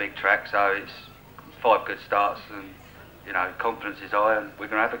it's not a big track, so it's 5 good starts and, you know, confidence is high and we're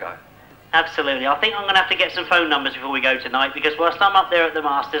going to have a go. Absolutely. I think I'm going to have to get some phone numbers before we go tonight, because whilst I'm up there at the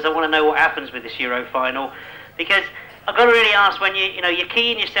Masters, I want to know what happens with this Euro final, because I've got to really ask, when you're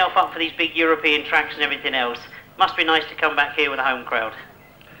keying yourself up for these big European tracks and everything else, it must be nice to come back here with a home crowd.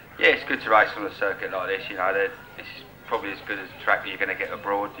 Yeah, it's good to race on a circuit like this, you know. It's probably as good as a track that you're going to get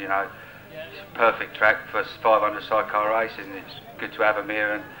abroad, you know. It's a perfect track for 500 sidecar racing. It's good to have them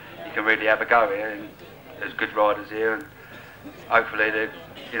here, and you can really have a go here, and there's good riders here, and hopefully,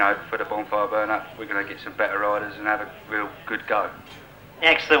 you know, for the bonfire burn-up, we're going to get some better riders and have a real good go.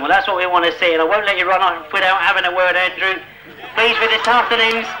 Excellent. Well, that's what we want to see, and I won't let you run off without having a word, Andrew. Pleased with this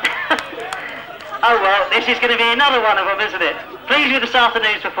afternoon's... Oh, well, this is going to be another one of them, isn't it? Pleased with this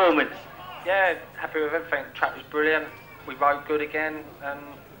afternoon's performance. Yeah, happy with everything. The track was brilliant. We rode good again, and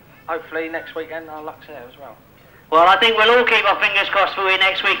hopefully next weekend our luck's there as well. Well, I think we'll all keep our fingers crossed for you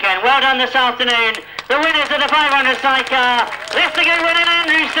next weekend. Well done this afternoon. The winners of the 500 sidecar, Lester Goodwin and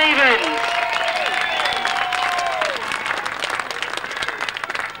Andrew Stevens.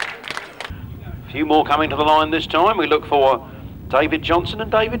 A few more coming to the line this time. We look for David Johnson and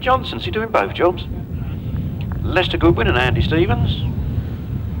David Johnson. Is he doing both jobs? Lester Goodwin and Andy Stevens.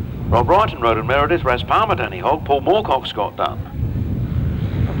 Rob Wright and Roden Meredith, Raz Palmer, Danny Hogg, Paul Moorcock, Scott Dunn.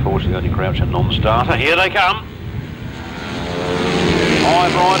 Unfortunately, only Crouch and non-starter. Here they come.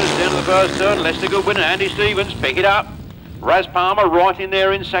 5 riders down to the first turn. Lester Goodwin and Andy Stevens pick it up. Raz Palmer right in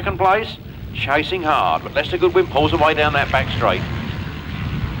there in second place, chasing hard, but Lester Goodwin pulls away down that back straight.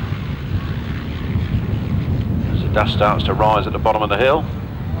 As the dust starts to rise at the bottom of the hill,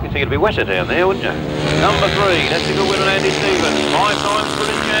 you'd think it'd be wetter down there, wouldn't you? Number 3, Lester Goodwin and Andy Stevens, 5 times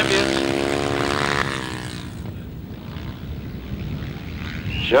winning champions.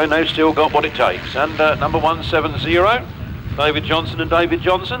 Showing they've still got what it takes. And number 170, David Johnson and David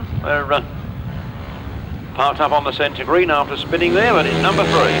Johnson. They're parked up on the centre green after spinning there, but it's number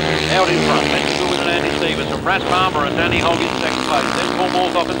 3 out in front. Lester Goodwin and Andy Stevens, and Raz Palmer and Danny Hogg in second place. Then Paul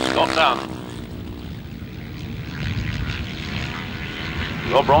Moorcock and Scott Dunn.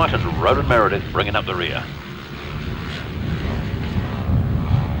 Rob Wright and Roden Meredith bringing up the rear.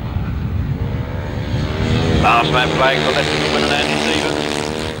 Last lap flag for Lester Goodwin and Andy Stevens.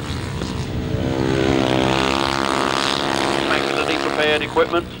 Immaculately prepared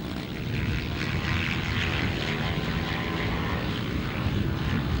equipment.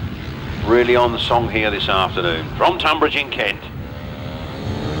 Really on the song here this afternoon. From Tunbridge in Kent.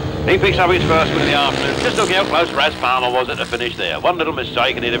 He picks up his first win of the afternoon. Just looking how close Raz Palmer was at the finish there. One little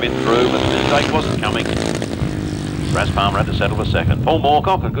mistake and he'd have been through, but the mistake wasn't coming. Raz Palmer had to settle for second. Paul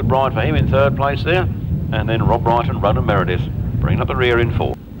Moorcock, a good ride for him in third place there. And then Rob Wright and Roden Meredith Bring up the rear in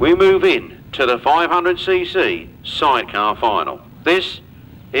 4. We move in to the 500cc sidecar final. This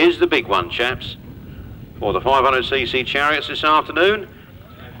is the big one, chaps. For the 500cc chariots this afternoon,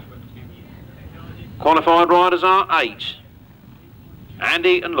 qualified riders are 8.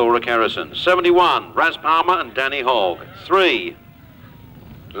 Andy and Laura Kerrison. 71, Raz Palmer and Danny Hogg. 3,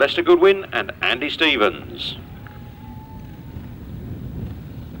 Lester Goodwin and Andy Stevens.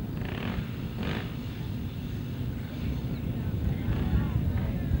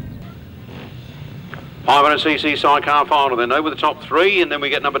 500cc sidecar final then over the top 3, and then we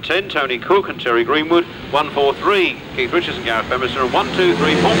get number 10, Tony Cook and Terry Greenwood. 1, 4, 3, Keith Richards and Gareth Bemister. And 1, 2,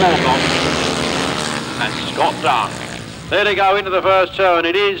 3, Paul Walcott and Scott Dunn. There they go into the first turn.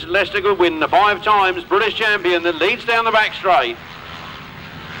 It is Lester Goodwin, the 5 times British champion, that leads down the back straight.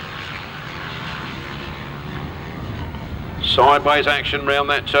 Sideways action round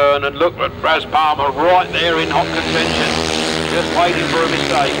that turn, and look at Raz Palmer right there in hot contention. Just waiting for a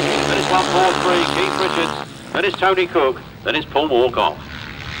mistake. Then it's 1, 4, 3, Keith Richards. Then it's Tony Cook. Then it's Paul Walcott.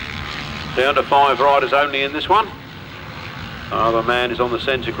 Down to 5 riders only in this one. Other man is on the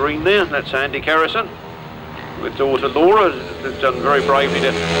centre green there. That's Andy Kerrison. With daughter Laura, who's done very bravely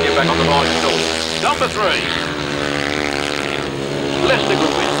to get back on the bicycle. Number 3, Lester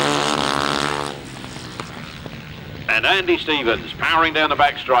Goodwin. And Andy Stevens powering down the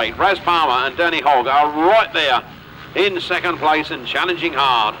back straight. Raz Palmer and Danny Hogg are right there in second place and challenging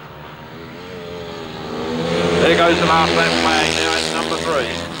hard. There goes the last lap flag. Now it's number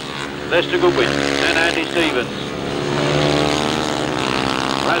 3, Lester Goodwin and Andy Stevens.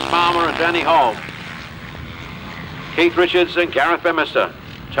 Raz Palmer and Danny Hogg. Keith Richards and Gareth Bemister.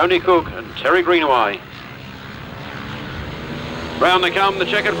 Tony Cook and Terry Greenaway. Round they come, the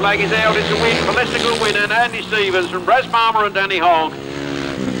checkered flag is out. It's a win for Lester Goodwin and Andy Stevens from Raz Palmer and Danny Hogg.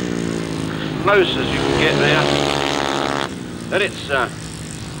 Close as you can get there. Then it's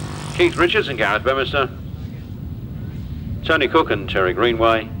Keith Richards and Gareth Bemister, Tony Cook and Terry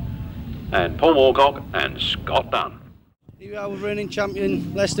Greenaway, and Paul Walcott and Scott Dunn. Here we are with reigning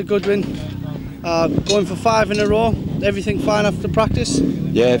champion Lester Goodwin, going for 5 in a row. Everything fine after practice?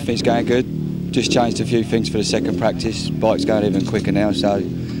 Yeah, everything's going good. Just changed a few things for the second practice. Bike's going even quicker now, so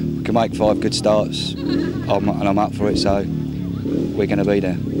we can make 5 good starts. I'm up for it, so we're going to be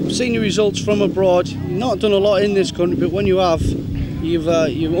there. I've seen your results from abroad. You've not done a lot in this country, but when you have,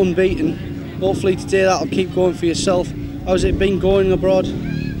 you're unbeaten. Hopefully today that'll keep going for yourself. How's it been going abroad?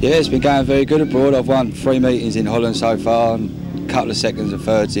 Yeah, it's been going very good abroad. I've won 3 meetings in Holland so far, and a couple of seconds and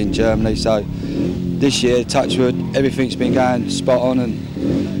thirds in Germany. So this year, touch wood, everything's been going spot on,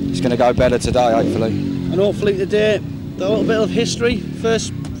 and it's going to go better today, hopefully. And hopefully today, a little bit of history.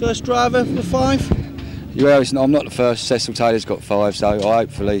 First driver with 5. Well, I'm not the first. Cecil Taylor's got 5, so I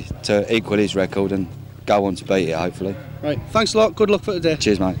hopefully to equal his record and go on to beat it, hopefully. Right, thanks a lot. Good luck for today.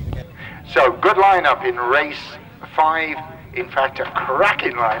 Cheers, mate. So, good lineup in race 5. In fact, a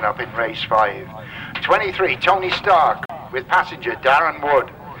cracking lineup in race 5. 23, Tony Stark, with passenger Darren Wood,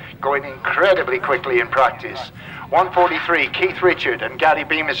 going incredibly quickly in practice. 143, Keith Richard and Gary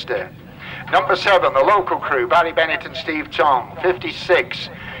Beamister. Number 7, the local crew, Barry Bennett and Steve Tong. 56,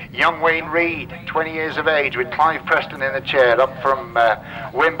 young Wayne Reid, 20 years of age, with Clive Preston in the chair, up from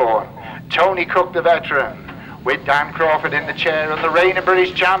WimBorne. Tony Cook, the veteran, with Dan Crawford in the chair, and the reigning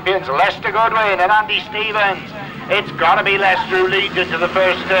British champions, Lester Goodwin and Andy Stevens. It's got to be Lester who leads into the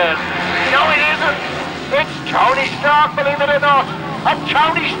first turn. No, it isn't. It's Tony Stark, believe it or not. And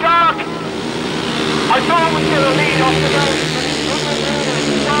Tony Stark. I thought we'd get a lead off the road.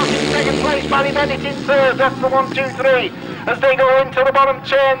 Stark in second place, Barry Bennett in third. That's the 1, 2, 3. As they go into the bottom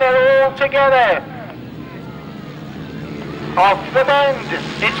turn, they're all together. Off the bend,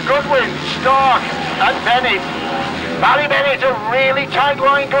 it's Goodwin, Stark and Bennett. Barry Bennett, a really tight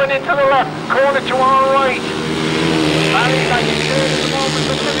line going into the left corner to our right. Barry like a turn at the moment,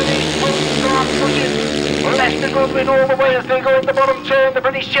 but look at these Tony Stark pushes. Lester Goodwin all the way as they go in the bottom turn. The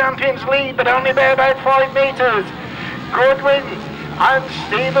British champions lead, but only by about 5 metres. Goodwin and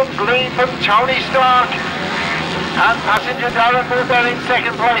Stevens lead from Tony Stark. And passenger Darren Wood there in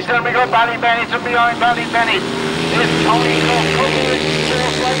second place. Then we got Barry Bennett, and behind Barry Bennett is Tony Cook. Covering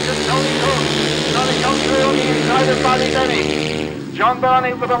fourth place and Tony Cook. Trying to come through on the inside of Barry Bennett. John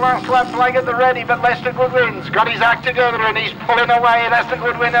Barney with the last lap flag at the ready, but Lester Goodwin's got his act together and he's pulling away. Lester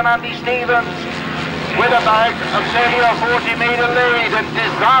Goodwin and Andy Stevens with about a 30 or 40 metre lead, and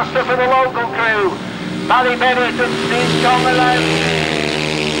disaster for the local crew. Barry Bennett and Steve Tong alone.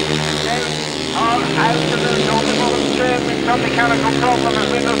 Out of the bottom turn with some mechanical problem as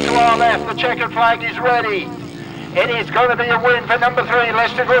we look to our left. The checkered flag is ready. It is going to be a win for number 3,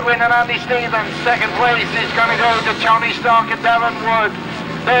 Lester Goodwin and Andy Stevens. Second place is going to go to Tony Stark and Darren Wood.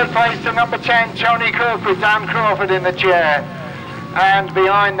 Third place to number 10, Tony Cook, with Dan Crawford in the chair. And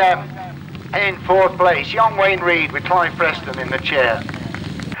behind them, in fourth place, young Wayne Reid with Clive Preston in the chair.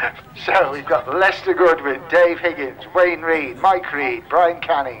 So we've got Lester Goodwin, Dave Higgins, Wayne Reid, Mike Reid, Brian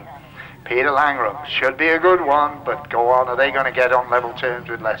Canning, Peter Langrum. Should be a good one, but go on, are they going to get on level terms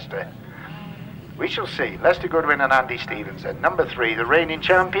with Leicester? We shall see. Lester Goodwin and Andy Stevens at number 3, the reigning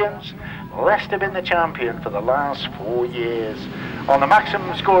champions. Leicester been the champion for the last 4 years. On a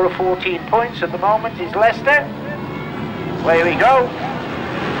maximum score of 14 points at the moment is Leicester. Away we go.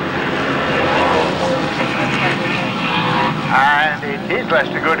 And it is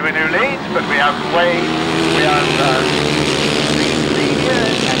Lester Goodwin who leads, but we have Wade, we have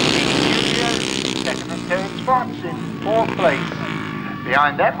second and third spots in fourth place.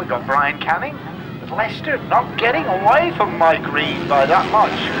 Behind them we've got Brian Canning, but Leicester not getting away from Mike Reid by that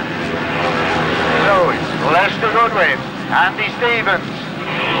much. So it's Lester Goodwin, Andy Stevens,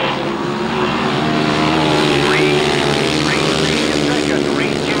 Reid second,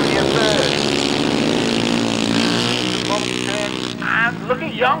 Reid Jr. third. And look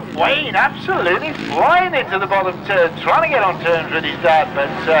at young Wayne, absolutely flying into the bottom turn, trying to get on terms with his dad, but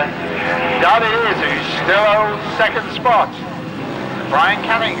dad it is who still holds second spot. Brian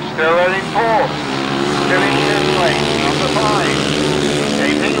Canning still there in fourth, still in fifth place, number 5.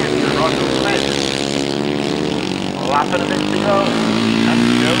 Dave Higgins and Russell Smith. A lap and a bit to go, and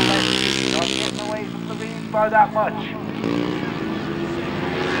still Leicester not getting away from the lead by that much.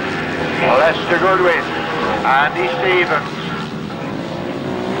 Lester Goodwin, Andy Stevens,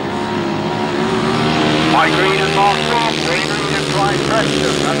 Mike Reid and Mark Thorpe, Wayne Reid and Clive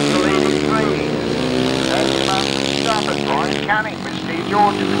Preston, that's the leading 3. There's the man from Stafford, Brian Canning with Steve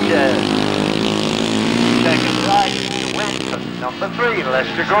George in the chair. Second right to win for number 3,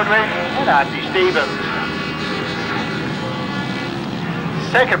 Lester Goodwin and Andy Stevens.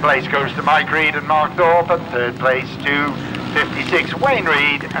 Second place goes to Mike Reid and Mark Thorpe, and third place to 56, Wayne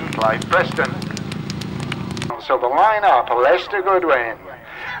Reid and Clive Preston. So the line-up, Lester Goodwin,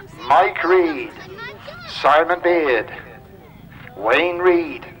 Mike Reid, Simon Beard, Wayne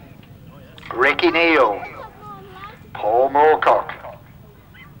Reid, Ricky Neal, Paul Moorcock.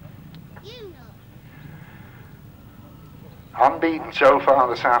 Unbeaten so far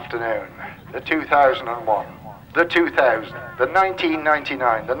this afternoon, the 2001, the 2000, the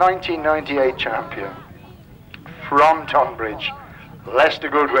 1999, the 1998 champion from Tonbridge, Lester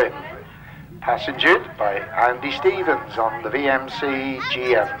Goodwin, passengered by Andy Stevens on the VMC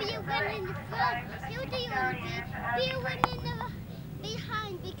GM.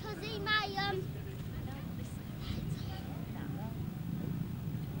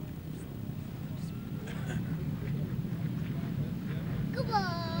 Come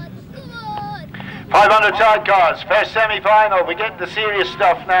on. 500 sidecars, first semi-final. We get the serious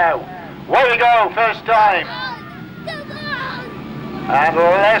stuff now. Where we go, first time. And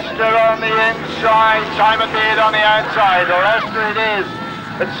Lester on the inside, Simon Beard on the outside. Lester it is.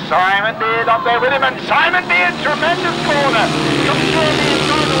 But Simon Beard up there with him, and Simon Beard, tremendous corner. Comes through the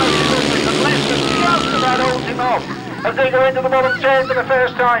inside of Lester, and Lester just about holds him off as they go into the bottom turn for the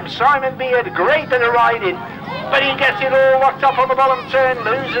first time. Simon Beard, great bit of riding, but he gets it all locked up on the bottom turn,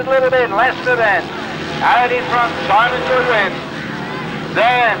 loses a little bit. Lester then, out in front, Simon Goodwin.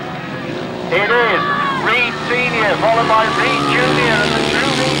 Then, it is Reid Senior, followed by Reid Junior, and the two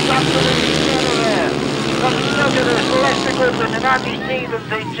Reids absolutely together there. But look at this, Lester Goodwin and Andy Stevens,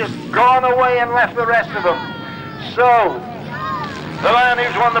 they've just gone away and left the rest of them. So, the man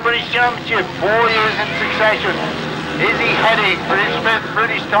who's won the British Championship 4 years in succession, is he heading for his 5th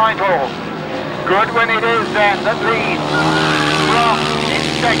British title? Goodwin it is then that leads from in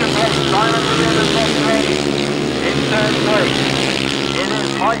second place, Simon Beard in third place. It is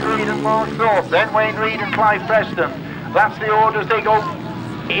Mike Reid and Mark Thorpe, then Wayne Reid and Clive Preston. That's the order as they go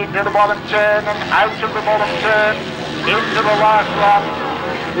into the bottom turn and out of the bottom turn into the last lap.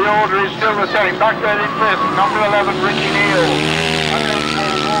 The order is still the same. Back there in 5th, number 11, Ricky Neal, and then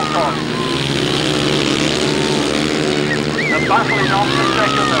Paul Moorcock. The battling on for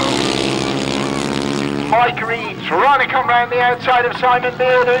second though. Mike Reid trying to come round the outside of Simon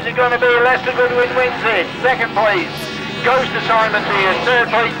Beard. Who's it going to be? Lester Goodwin wins it. Second place goes to Simon Beard. Third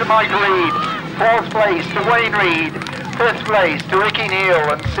place to Mike Reid. Fourth place to Wayne Reid. Fifth place to Ricky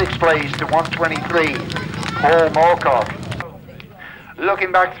Neal. And sixth place to 123, Paul Moorcock.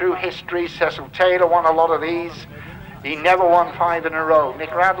 Looking back through history, Cecil Taylor won a lot of these. He never won 5 in a row.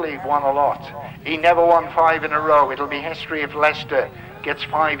 Nick Radley won a lot. He never won 5 in a row. It'll be history if Leicester gets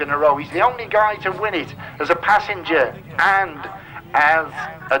 5 in a row. He's the only guy to win it as a passenger and as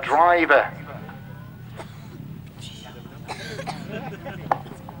a driver.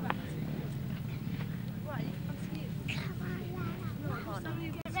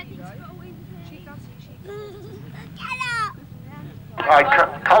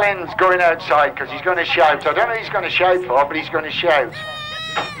 Right, Colin's going outside because he's going to shout. I don't know what he's going to shout for, but he's going to shout.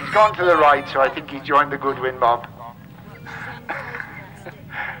 He's gone to the right, so I think he joined the Goodwin mob.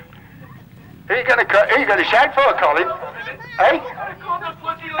 Who are you going to shout for, Colin? Hey?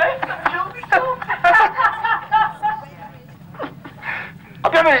 I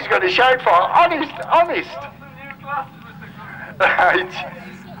don't know who he's going to shout for. Honest.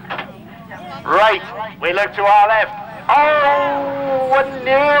 Right, we look to our left. Oh,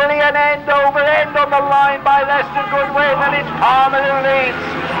 nearly an end over end on the line by Lester Goodwin, and it's Palmer who leads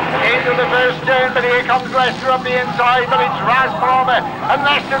into the first turn, but here comes Lester up the inside, but it's Raz Palmer and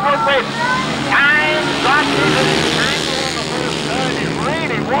Lester Goodwin, and that is a tangle on the first turn. It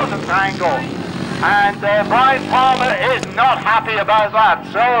really was a tangle, and Brian Palmer is not happy about that,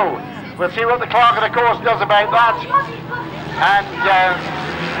 so we'll see what the clerk of the course does about that. And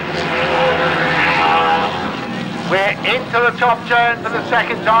we're into the top turn for the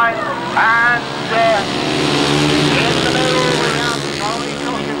second time, and in the middle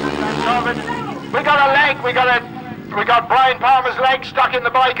we got a leg. We got Brian Palmer's leg stuck in the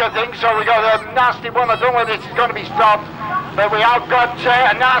bike, I think. So we got a nasty one. I don't know whether this is going to be stopped, but we have got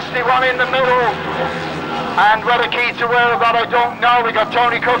a nasty one in the middle. And whether Keith's aware of that, I don't know. We got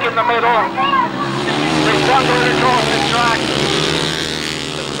Tony Cook in the middle. We're thundering across the track.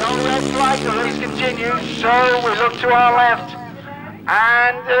 No red flag, the race continues, so we look to our left,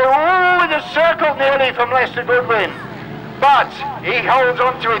 and the circle nearly from Lester Goodwin, but he holds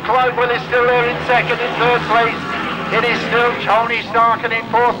on to it. Clive Goodwin is still there in second. In third place it is still Tony Stark, and in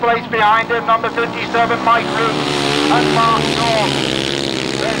fourth place behind him number 57 Mike Root and Mark North.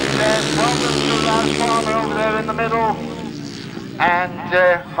 There's problems to Raz Palmer over there in the middle, and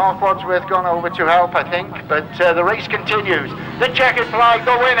Mark Wadsworth gone over to help, I think, but the race continues. The checkered flag,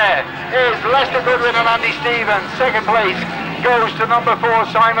 the winner is Lester Goodwin and Andy Stevens. Second place goes to number 4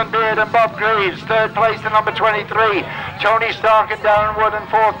 Simon Beard and Bob Greaves. Third place to number 23 Tony Stark and Darren Wood, and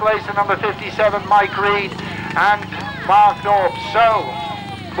fourth place to number 57 Mike Reed and Mark North. So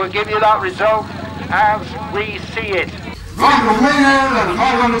we'll give you that result as we see it. Right, the winner of the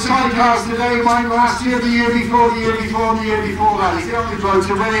 500 sidecars today, won last year, the year before, the year before, the year before that. He's the only bloke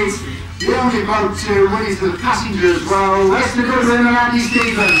to win it. The only bloke to win it for the passenger as well. Lester Goodwin and Andy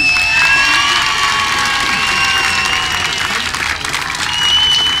Stevens.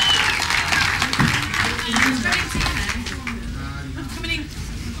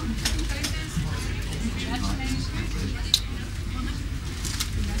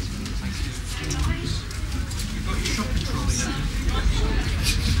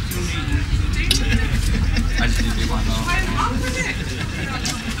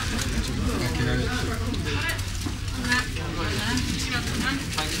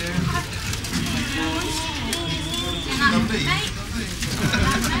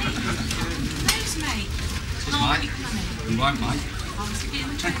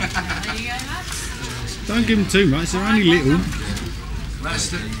 Don't give them too much, they're only little.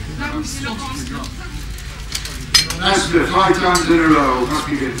 Lester 5 times in a row, must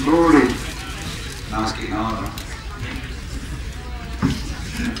be getting boring. Now it's getting harder.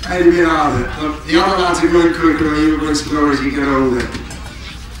 It'll be harder. The other lads are going quicker, you're going slower as you get older.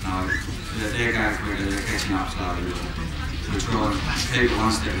 No, they're going quicker, they're catching up slowly. We're trying to keep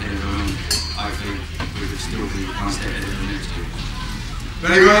one step ahead of them. Hopefully we could still be one step ahead of them next year.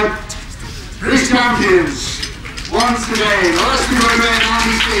 Very good. British champions, once again, Lester Goodwin and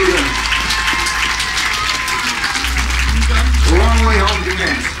Andy Stevens. A long way home to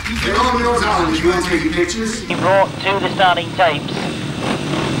get. They're all your talent, you want to take your pictures? Brought to the starting tapes.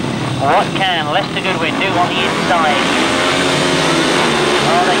 What can Lester Goodwin do on the inside?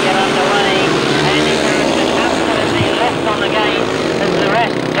 Oh, they get underway. Andy Harrison absolutely left on the gate as the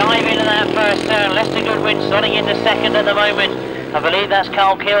rest dive into that first turn. Lester Goodwin slotting into second at the moment. I believe that's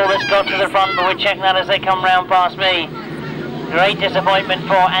Carl Kill that's got to the front, but we're checking that as they come round past me. Great disappointment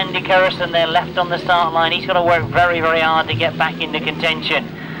for Andy Currison. They're left on the start line. He's got to work very, very hard to get back into contention.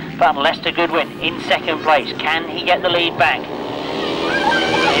 But Lester Goodwin in second place. Can he get the lead back?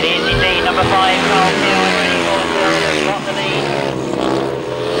 It is indeed number 5, Carl Kill. Got the lead.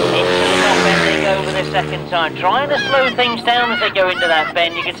 Into the top bend they go for the second time. Trying to slow things down as they go into that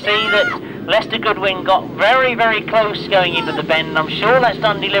bend. You can see that Lester Goodwin got very, very close going into the bend, and I'm sure that's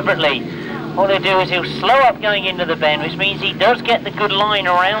done deliberately. What he'll do is he'll slow up going into the bend, which means he does get the good line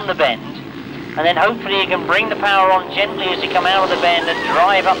around the bend. And then hopefully he can bring the power on gently as he come out of the bend and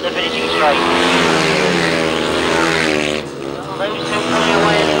drive up the finishing straight. Well, those two pulling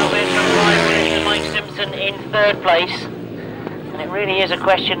away a little bit from Clive Goodwin and Mike Simpson in third place. And it really is a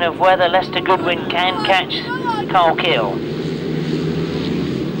question of whether Lester Goodwin can catch Carl Keel.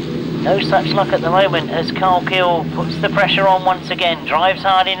 No such luck at the moment as Carl Keel puts the pressure on once again, drives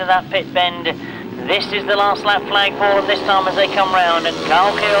hard into that pit bend. This is the last lap flag for them this time as they come round, and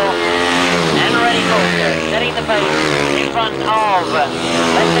Carl Keel and Reddy Coulter setting the pace in front of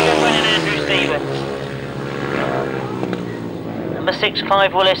Lester Goodwin and Andrew Stevens. Number 6,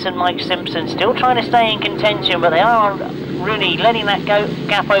 Clive Willis and Mike Simpson still trying to stay in contention, but they are really letting that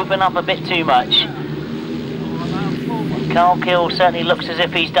gap open up a bit too much. Carl Keel certainly looks as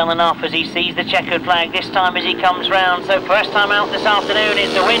if he's done enough as he sees the checkered flag this time as he comes round. So first time out this afternoon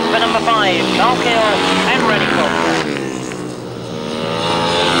is the win for number 5, Carl Keel and Reddy Coulter.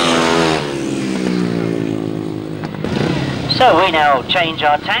 So we now change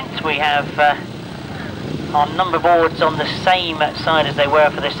our tacks. We have our number boards on the same side as they were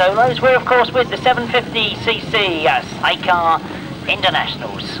for the solos. We're of course with the 750cc Sidecar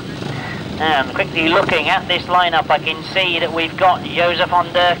Internationals. And quickly looking at this lineup, I can see that we've got Jozef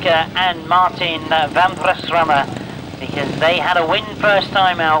van Derke and Martin van Vresrammer, because they had a win first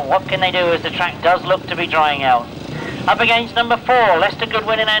time out. What can they do as the track does look to be drying out? Up against number 4, Lester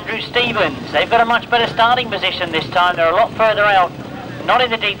Goodwin and Andrew Stevens. They've got a much better starting position this time. They're a lot further out, not in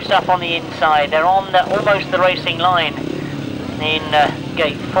the deep stuff on the inside. They're on almost the racing line in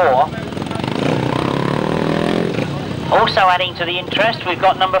gate 4. Also adding to the interest, we've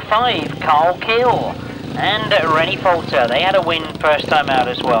got number 5, Carl Keel and Rennie Poulter. They had a win first time out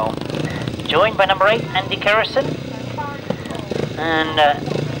as well. Joined by number 8, Andy Kerrison. And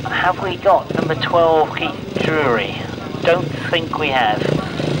have we got number 12, Keith Drury? Don't think we have.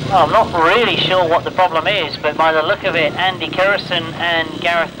 Well, I'm not really sure what the problem is, but by the look of it, Andy Kerrison and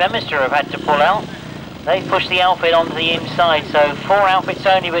Gareth Bemister have had to pull out. They pushed the outfit onto the inside, so 4 outfits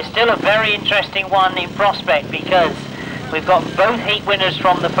only, but still a very interesting one in prospect, because we've got both heat winners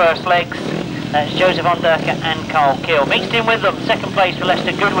from the first legs. That's Jozef van Derke and Carl Keel. Mixed in with them, second place for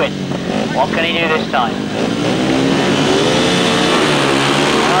Lester Goodwin. What can he do this time?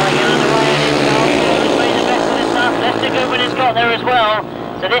 Well, they get underway, and Carl Keel has made the best of the stuff. Lester Goodwin has got there as well.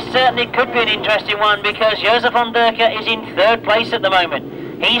 So this certainly could be an interesting one, because Jozef van Derke is in third place at the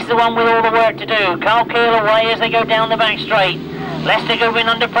moment. He's the one with all the work to do. Carl Keel away as they go down the back straight. Lester Goodwin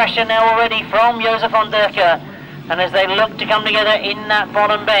under pressure now already from Jozef van Derke. And as they look to come together in that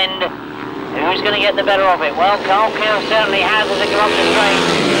bottom bend, who's going to get the better of it? Well, Carl Keel certainly has as they go up the straight.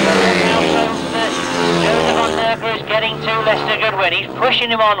 But look how close that Jozef van Derke is getting to Lester Goodwin. He's pushing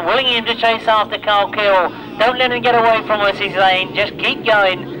him on, willing him to chase after Carl Keel. Don't let him get away from us, he's saying. Just keep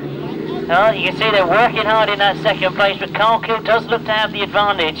going. Well, you can see they're working hard in that second place, but Carl Keel does look to have the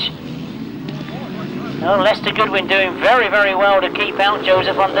advantage. Well, Lester Goodwin doing very, very well to keep out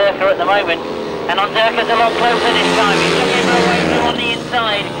Jozef van Derke at the moment. And van Derke's a lot closer this time. He's looking for a way through on the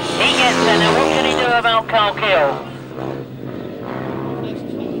inside. He gets there. Now what can he do about Carl Keel?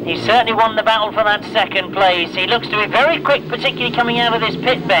 He certainly won the battle for that second place. He looks to be very quick, particularly coming out of this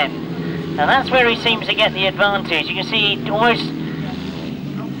pit bend. And that's where he seems to get the advantage. You can see he almost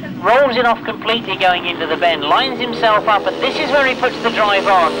rolls it off completely going into the bend, lines himself up, and this is where he puts the drive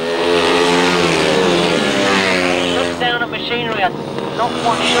on. He looks down at machinery. I'm not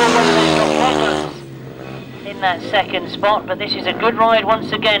quite sure whether they've got problems in that second spot, but this is a good ride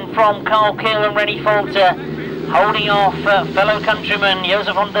once again from Carl Keel and Rennie Poulter, holding off fellow countrymen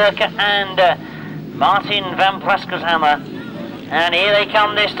Jozef van Derke and Martin van Vresrammer. And here they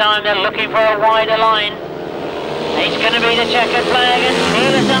come this time. They're looking for a wider line. It's going to be the checkered flag, and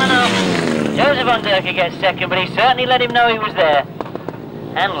Keel has done enough. Jozef van Derke gets second, but he certainly let him know he was there.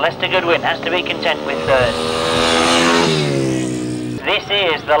 And Lester Goodwin has to be content with third. This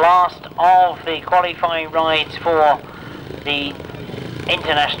is the last of the qualifying rides for the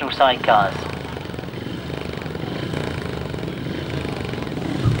international sidecars.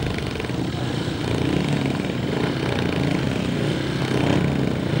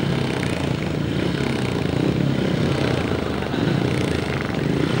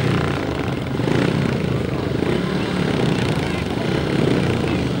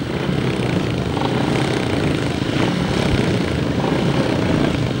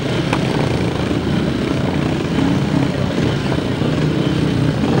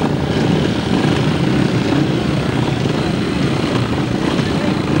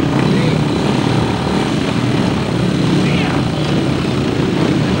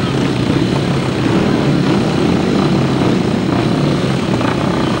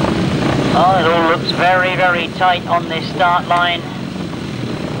 very, very tight on this start line.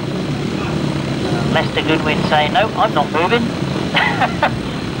 Lester Goodwin saying, no, I'm not moving.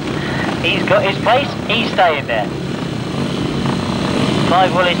 He's got his place, he's staying there.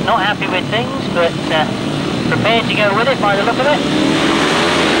 Clive Willis not happy with things, but prepared to go with it by the look of it.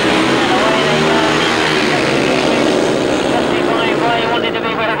 And away they go. Justifying why he wanted to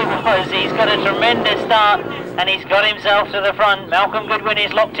be where he was. He's got a tremendous start and he's got himself to the front. Malcolm Goodwin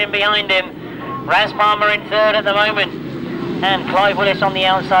is locked in behind him. Raz Palmer in third at the moment. And Clive Willis on the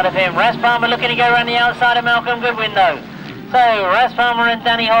outside of him. Raz Palmer looking to go around the outside of Malcolm Goodwin though. So Raz Palmer and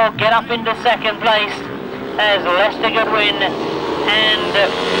Danny Hogg get up into second place as Lester Goodwin and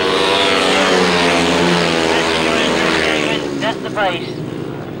that's the pace.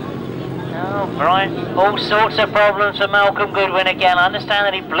 Oh, Brian, all sorts of problems for Malcolm Goodwin again. I understand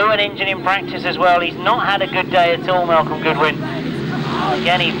that he blew an engine in practice as well. He's not had a good day at all, Malcolm Goodwin.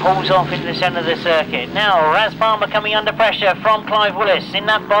 Again, he pulls off into the centre of the circuit. Now, Raz Palmer coming under pressure from Clive Willis in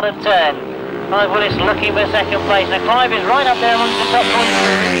that bottom turn. Clive Willis looking for second place. Now, Clive is right up there amongst the top points.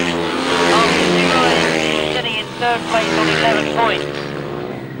 Sitting in third place on 11 points.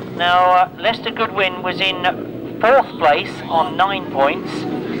 Now, Lester Goodwin was in fourth place on 9 points.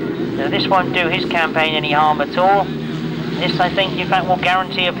 Now, this won't do his campaign any harm at all. This, I think, in fact, will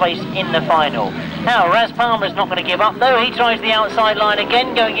guarantee a place in the final. Now, Raz Palmer's not going to give up, though. He tries the outside line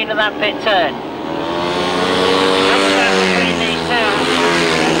again, going into that pit turn. Good chat between these two.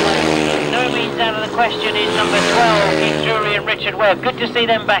 No means out of the question is number 12, Keith Drury and Richard Webb. Good to see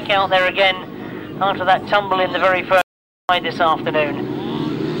them back out there again after that tumble in the very first ride this afternoon.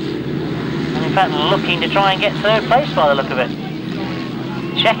 And in fact, looking to try and get third place by the look of it.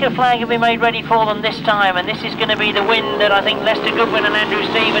 Checker flag will be made ready for them this time, and this is going to be the win that I think Lester Goodwin and Andrew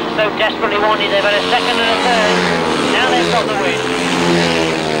Stevens so desperately wanted. They've had a second and a third. Now they've got the win.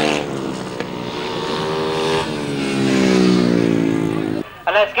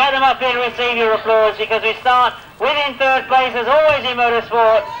 And let's get them up here to receive your applause, because we start within third place as always in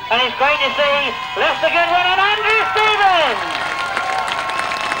motorsport, and it's great to see Lester Goodwin and Andrew Stevens.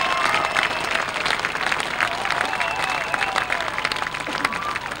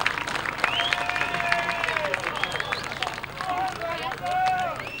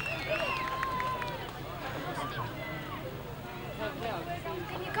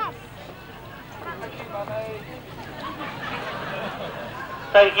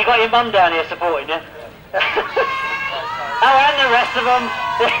 So you got your mum down here supporting you? Oh, and the rest of them.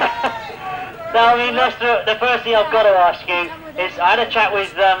 So I mean, Lester, the first thing I've got to ask you is, I had a chat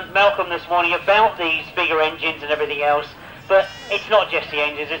with Malcolm this morning about these bigger engines and everything else, but it's not just the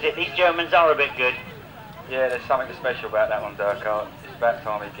engines, is it? These Germans are a bit good. Yeah, there's something special about that one, Sidecar. It's about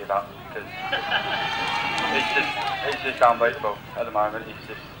time he give up, because it's just unbeatable at the moment. It's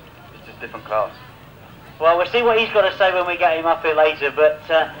just different class. Well, we'll see what he's got to say when we get him up here later, but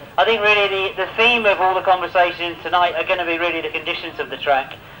I think really the theme of all the conversations tonight are going to be really the conditions of the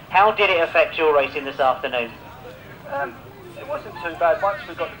track. How did it affect your racing this afternoon? It wasn't too bad. Once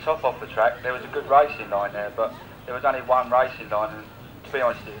we got the top off the track, there was a good racing line there, but there was only one racing line, and to be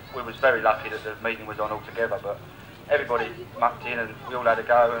honest, we was very lucky that the meeting was on altogether, but everybody mucked in and we all had a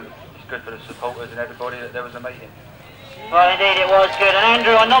go, and it's good for the supporters and everybody that there was a meeting. Well, indeed it was good. And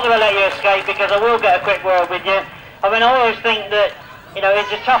Andrew, I'm not going to let you escape, because I will get a quick word with you. I mean, I always think that, you know,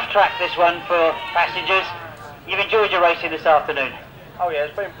 it's a tough track, this one, for passengers. You've enjoyed your racing this afternoon. Oh yeah,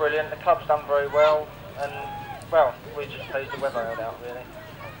 it's been brilliant. The club's done very well, and, well, we're just pleased the weather held out, really.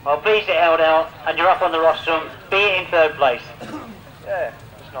 Well, pleased it held out, and you're up on the rostrum, be it in third place. Yeah,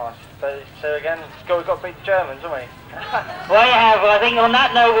 it's nice. But so again, we've got to beat the Germans, haven't we? Well, you have. Well, I think on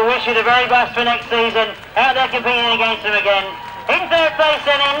that note, we wish you the very best for next season. Out there competing against them again. In third place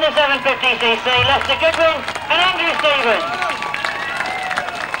then in the 750cc, Lester Goodwin and Andrew Stevens.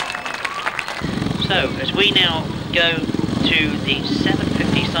 So, as we now go to the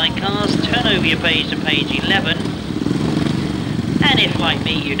 750 sidecars, turn over your page to page 11. And if, like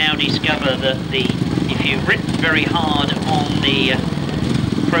me, you now discover that if you've written very hard on the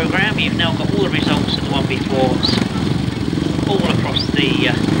program, you've now got all the results of the one before all across the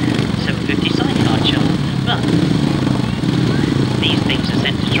 750 sidecar chart. But these things are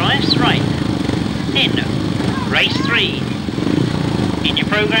sent to try us. Right, in race 3 in your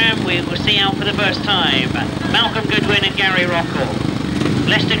program, we will see out for the first time Malcolm Goodwin and Gary Rockwell,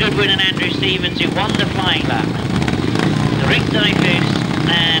 Lester Goodwin and Andrew Stevens, who won the flying lap, Rick Dreyfus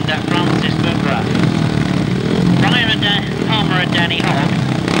and Francis McGrath, Brian Palmer and Danny Hogg,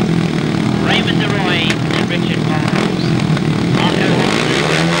 Raymond DeRoy and Richard Morales, Marco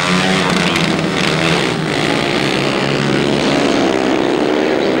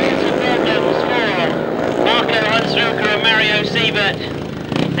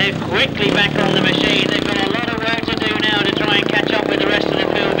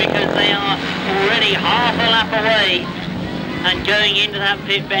away and going into that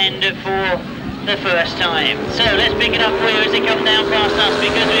pit bend for the first time. So let's pick it up for you as they come down past us,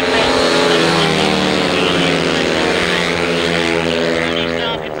 because we've got Tony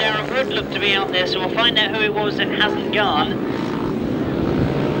Stark and Darren Wood look to be out there, so we'll find out who it was that hasn't gone.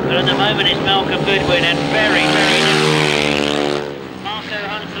 But at the moment it's Malcolm Goodwin and very Marco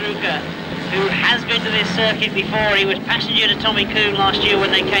Hunsruka, who has been to this circuit before. He was passenger to Tommy Kuhn last year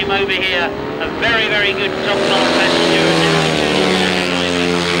when they came over here. A very, very good top-class passenger.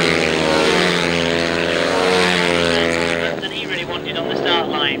 That he really wanted on the start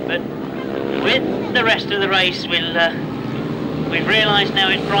line. But with the rest of the race, we've realised now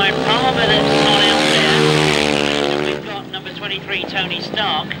it's Brian Palmer that's not out there. We've got number 23, Tony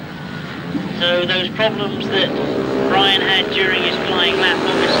Stark. So those problems that Brian had during his flying lap,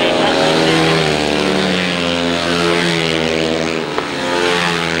 obviously not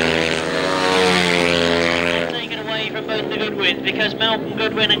taken away from both the Goodwins, because Malcolm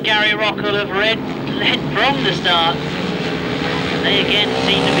Goodwin and Gary Rockall have led from the start. They again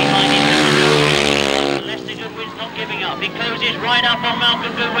seem to be finding Lester Goodwin's not giving up. He closes right up on Malcolm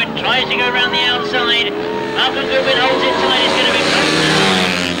Goodwin, tries to go around the outside. Malcolm Goodwin holds it tight, it's going to be close.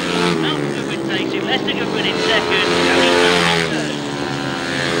 Lester Goodwin in second, Tony Stark in third.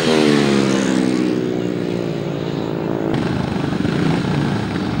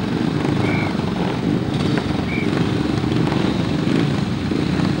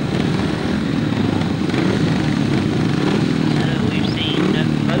 So we've seen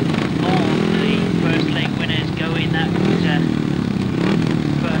both of the first leg winners go in that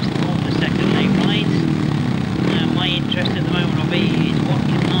first or the second leg rides. My interest at the moment will be is what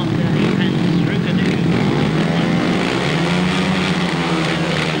can Marco Hunsruka do.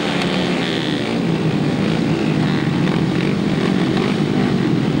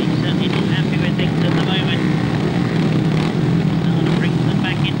 He's certainly not happy with things at the moment. Starting to bring them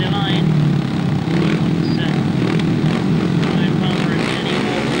back into line. Brian Palmer and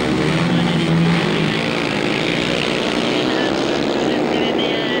Danny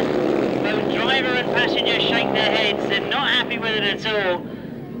Ward. Both driver and passenger shake their heads. They're not happy with it at all.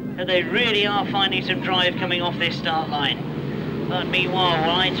 But they really are finding some drive coming off this start line. But meanwhile,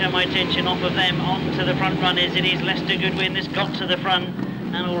 while I turn my attention off of them onto the front runners, it is Lester Goodwin that's got to the front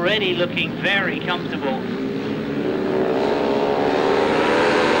and already looking very comfortable.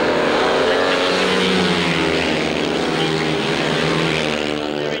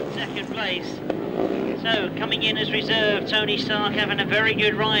 They're in second place. So coming in as reserve, Tony Stark having a very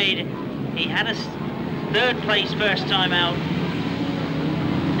good ride. He had a third place first time out.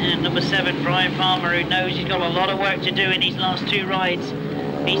 And number 7, Brian Palmer, who knows he's got a lot of work to do in these last two rides.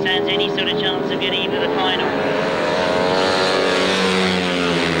 He stands any sort of chance of getting into the final.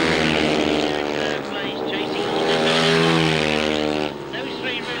 Third place, chasing on those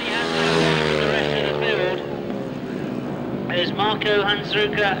three really have to the rest of the field. There's Marco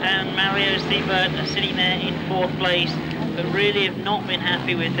Hunsruka and Mario Siebert are sitting there in 4th place, but really have not been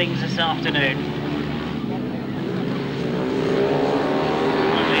happy with things this afternoon.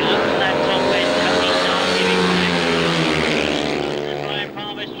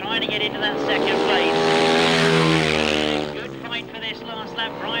 That second place. Good fight for this last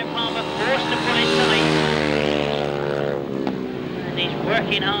lap. Brian Palmer forced to pull it tight. And he's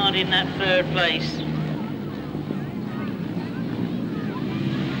working hard in that third place.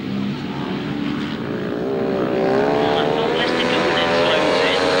 Oh, I thought Lester Goodwin had slowed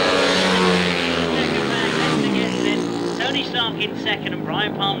it. Lester gets it. Tony Stark in second and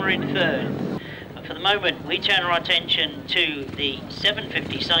Brian Palmer in third. For the moment, we turn our attention to the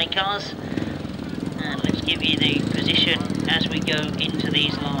 750 sidecars, and let's give you the position as we go into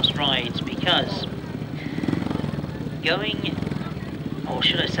these last rides, because going, or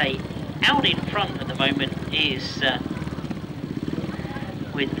should I say, out in front at the moment is,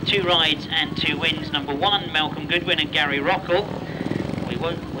 with the 2 rides and 2 wins, number 1, Malcolm Goodwin and Gary Rockall. We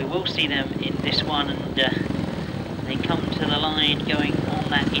will see them in this one, and they come to the line going on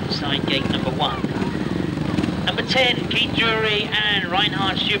that inside gate number 1. Number 10, Keith Drury and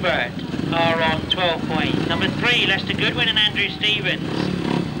Reinhard Schubert are on 12 points. Number 3, Lester Goodwin and Andrew Stevens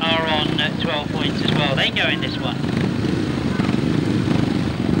are on 12 points as well. They go in this one.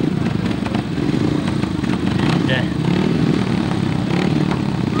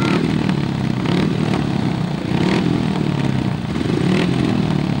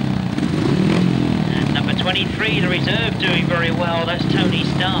 And number 23, the reserve, doing very well. That's Tony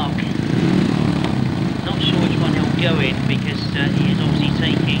Stark. Not sure which one he'll go in, because he is obviously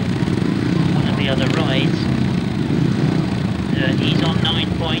taking one of the other rides. He's on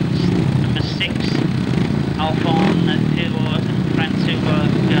 9 points. Number 6, Alf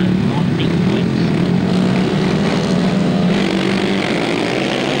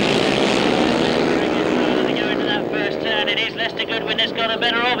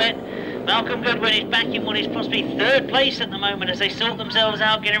it. Malcolm Goodwin is back in what is possibly third place at the moment as they sort themselves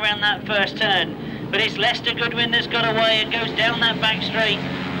out getting around that first turn. But it's Lester Goodwin that's got away and goes down that back straight.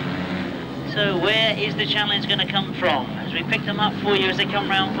 So where is the challenge going to come from? As we pick them up for you as they come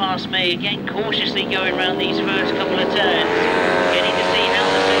round past me, again cautiously going around these first couple of turns, getting to see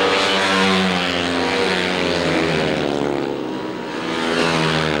how the service is.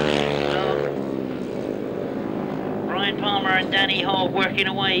 Brian Palmer and Danny Hall working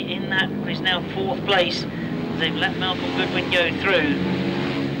away in that is now fourth place. They've let Malcolm Goodwin go through.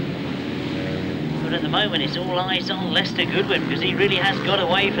 But at the moment it's all eyes on Lester Goodwin because he really has got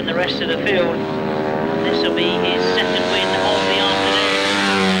away from the rest of the field. This will be his second win of the afternoon.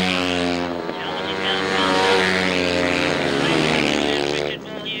 Challenging down past Richard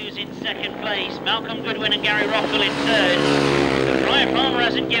Mulhughes in second place. Malcolm Goodwin and Gary Rockall in third. But Brian Palmer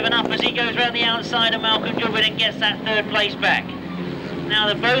hasn't given up as he goes round the outside of Malcolm Goodwin and gets that third place back. Now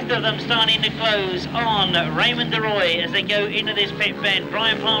the both of them starting to close on Raymond DeRoy as they go into this pit bend.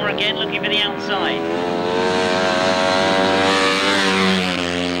 Brian Palmer again looking for the outside.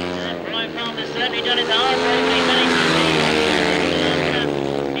 And Brian Palmer's certainly done it the hard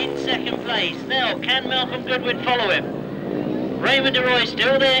way. In second place. Now, can Malcolm Goodwin follow him? Raymond DeRoy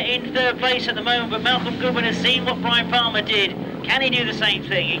still there in third place at the moment, but Malcolm Goodwin has seen what Brian Palmer did. Can he do the same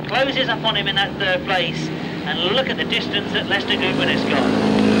thing? He closes up on him in that third place. And look at the distance that Lester Goodwin has got.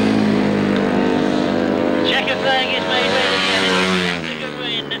 The checker flag is made ready, and Lester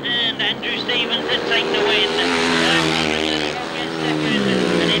Goodwin and Andrew Stevens that take the win.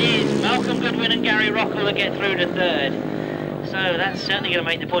 And it is Malcolm Goodwin and Gary Rockall that get through to third. So that's certainly going to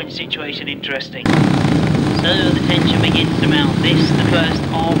make the point situation interesting. So the tension begins to mount. This, the first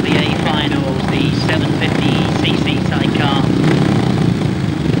of the A finals, the 750cc sidecar.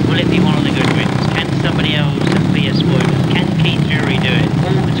 Will it be one of the Goodwins? Can somebody else be a spoiler? Can Keith Drury do it?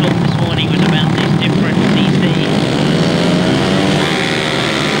 All the talk this morning was about this different CC.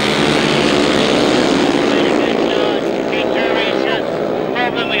 Keith Drury's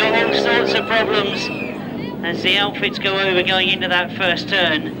problem. We got all sorts of problems as the outfits go over going into that first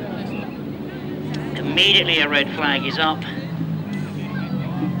turn. Immediately a red flag is up.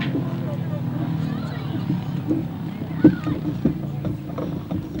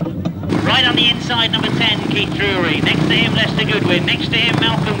 Right on the inside, number 10, Keith Drury. Next to him, Lester Goodwin. Next to him,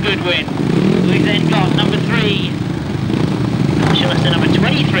 Malcolm Goodwin. We've then got number 3, Lester, number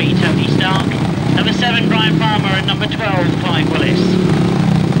 23, Tony Stark. Number 7, Brian Palmer, and number 12, Clive Willis.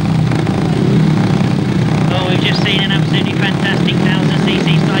 Oh, we've just seen an absolutely fantastic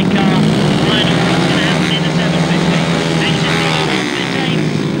 1000cc sidecar. Final what's going to happen in the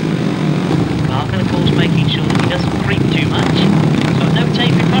 750. Clark, of course, making sure that he doesn't creep too much. He's got no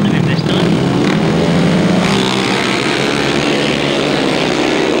tape in front of him this time.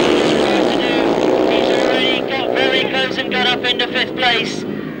 He's already got very close and got up into 5th place.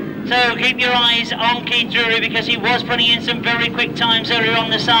 So keep your eyes on Keith Drury because he was putting in some very quick times earlier on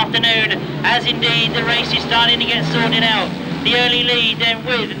this afternoon, as indeed the race is starting to get sorted out. The early lead then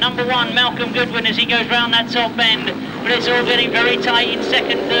with number 1, Malcolm Goodwin, as he goes round that top bend, but it's all getting very tight in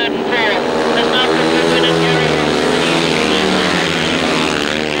 2nd, 3rd and 4th. As Malcolm Goodwin and Gary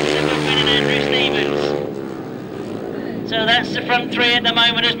Goodwin and Andrew Stevens. So that's the front 3 at the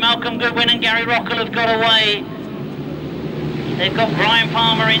moment as Malcolm Goodwin and Gary Rockall have got away. They've got Brian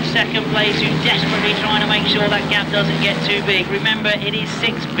Palmer in 2nd place, who's desperately trying to make sure that gap doesn't get too big. Remember, it is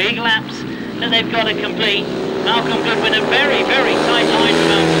 6 big laps that they've got to complete. Malcolm Goodwin, a very, very tight line for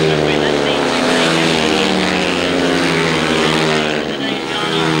Malcolm Goodwin. Let's see if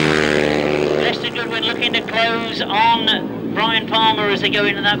Lester Goodwin looking to close on Brian Palmer as they go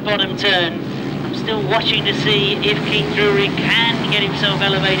into that bottom turn. I'm still watching to see if Keith Drury can get himself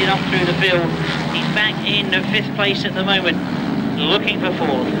elevated up through the field. He's back in 5th place at the moment, looking for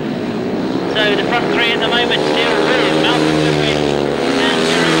 4th. So the front 3 at the moment still with Malcolm Goodwin and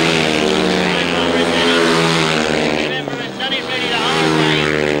Drury. Remember, has done it really the hard way.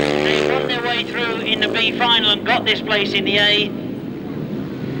 They won their way through in the B final and got this place in the A.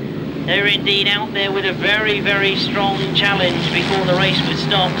 They're indeed out there with a very, very strong challenge before the race was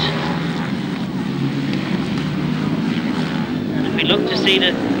stopped. And if we look to see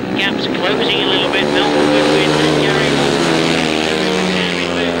the gaps closing a little bit, Malcolm Goodwin and Gary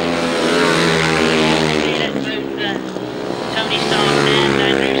Tony Stark and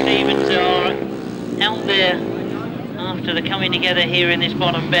Andrew Stevens are out there after the coming together here in this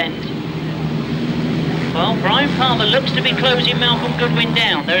bottom bend. Well, Brian Palmer looks to be closing Malcolm Goodwin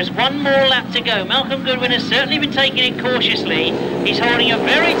down. There is one more lap to go. Malcolm Goodwin has certainly been taking it cautiously. He's holding a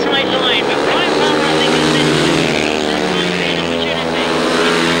very tight line, but Brian Palmer, I think, is an opportunity.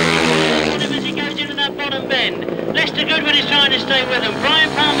 stay with them. Brian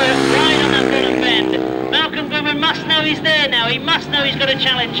Palmer right on that bottom bend. Malcolm Goodwin must know he's there now. He must know he's got a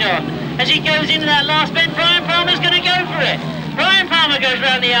challenge on. As he goes into that last bend, Brian Palmer's going to go for it. Brian Palmer goes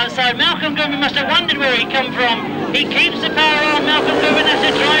round the outside. Malcolm Goodwin must have wondered where he'd come from. He keeps the power on. Malcolm Goodwin has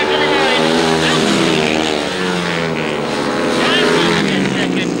to drive for the line. Brian Palmer gets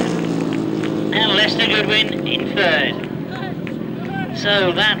second. And Lester Goodwin in third.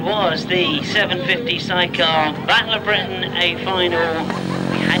 So that was the 750 Sidecar Battle of Britain, a final.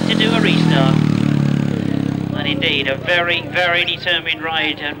 We had to do a restart. And indeed, a very, very determined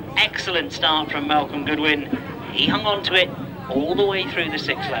ride. An excellent start from Malcolm Goodwin. He hung on to it all the way through the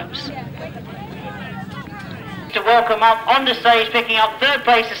 6 laps. To welcome up on the stage, picking up third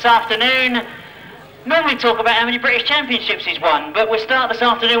place this afternoon. Normally talk about how many British Championships he's won, but we'll start this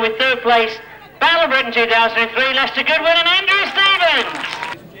afternoon with third place. Battle of Britain 2003, Lester Goodwin and Andrew Stevens.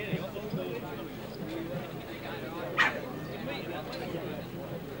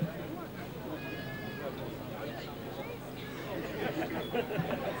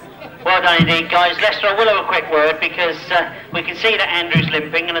 Well done indeed, guys. Lester, I will have a quick word because we can see that Andrew's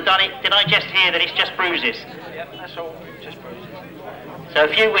limping, and did I just hear that it's just bruises? Yep, that's all, just bruises. So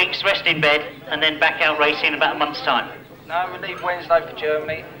a few weeks, rest in bed, and then back out racing in about a month's time. No, we leave Wednesday for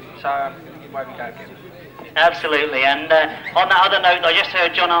Germany, so away we go again. Absolutely, and on that other note, I just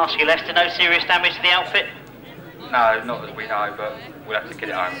heard John ask you, Lester, no serious damage to the outfit? No, not that we know, but we'll have to get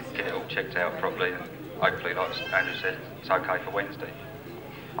it home, get it all checked out properly, and hopefully, like Andrew said, it's okay for Wednesday.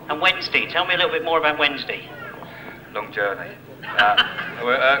 And Wednesday, tell me a little bit more about Wednesday. Long journey.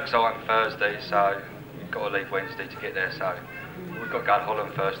 We're at Erkside on Thursday, so we've got to leave Wednesday to get there, so we've got to go to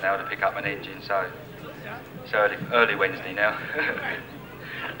Holland first now to pick up an engine, so it's early Wednesday now.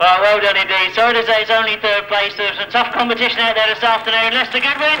 Well done indeed. Sorry to say it's only third place. There's some tough competition out there this afternoon. Lester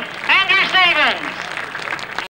Goodwin and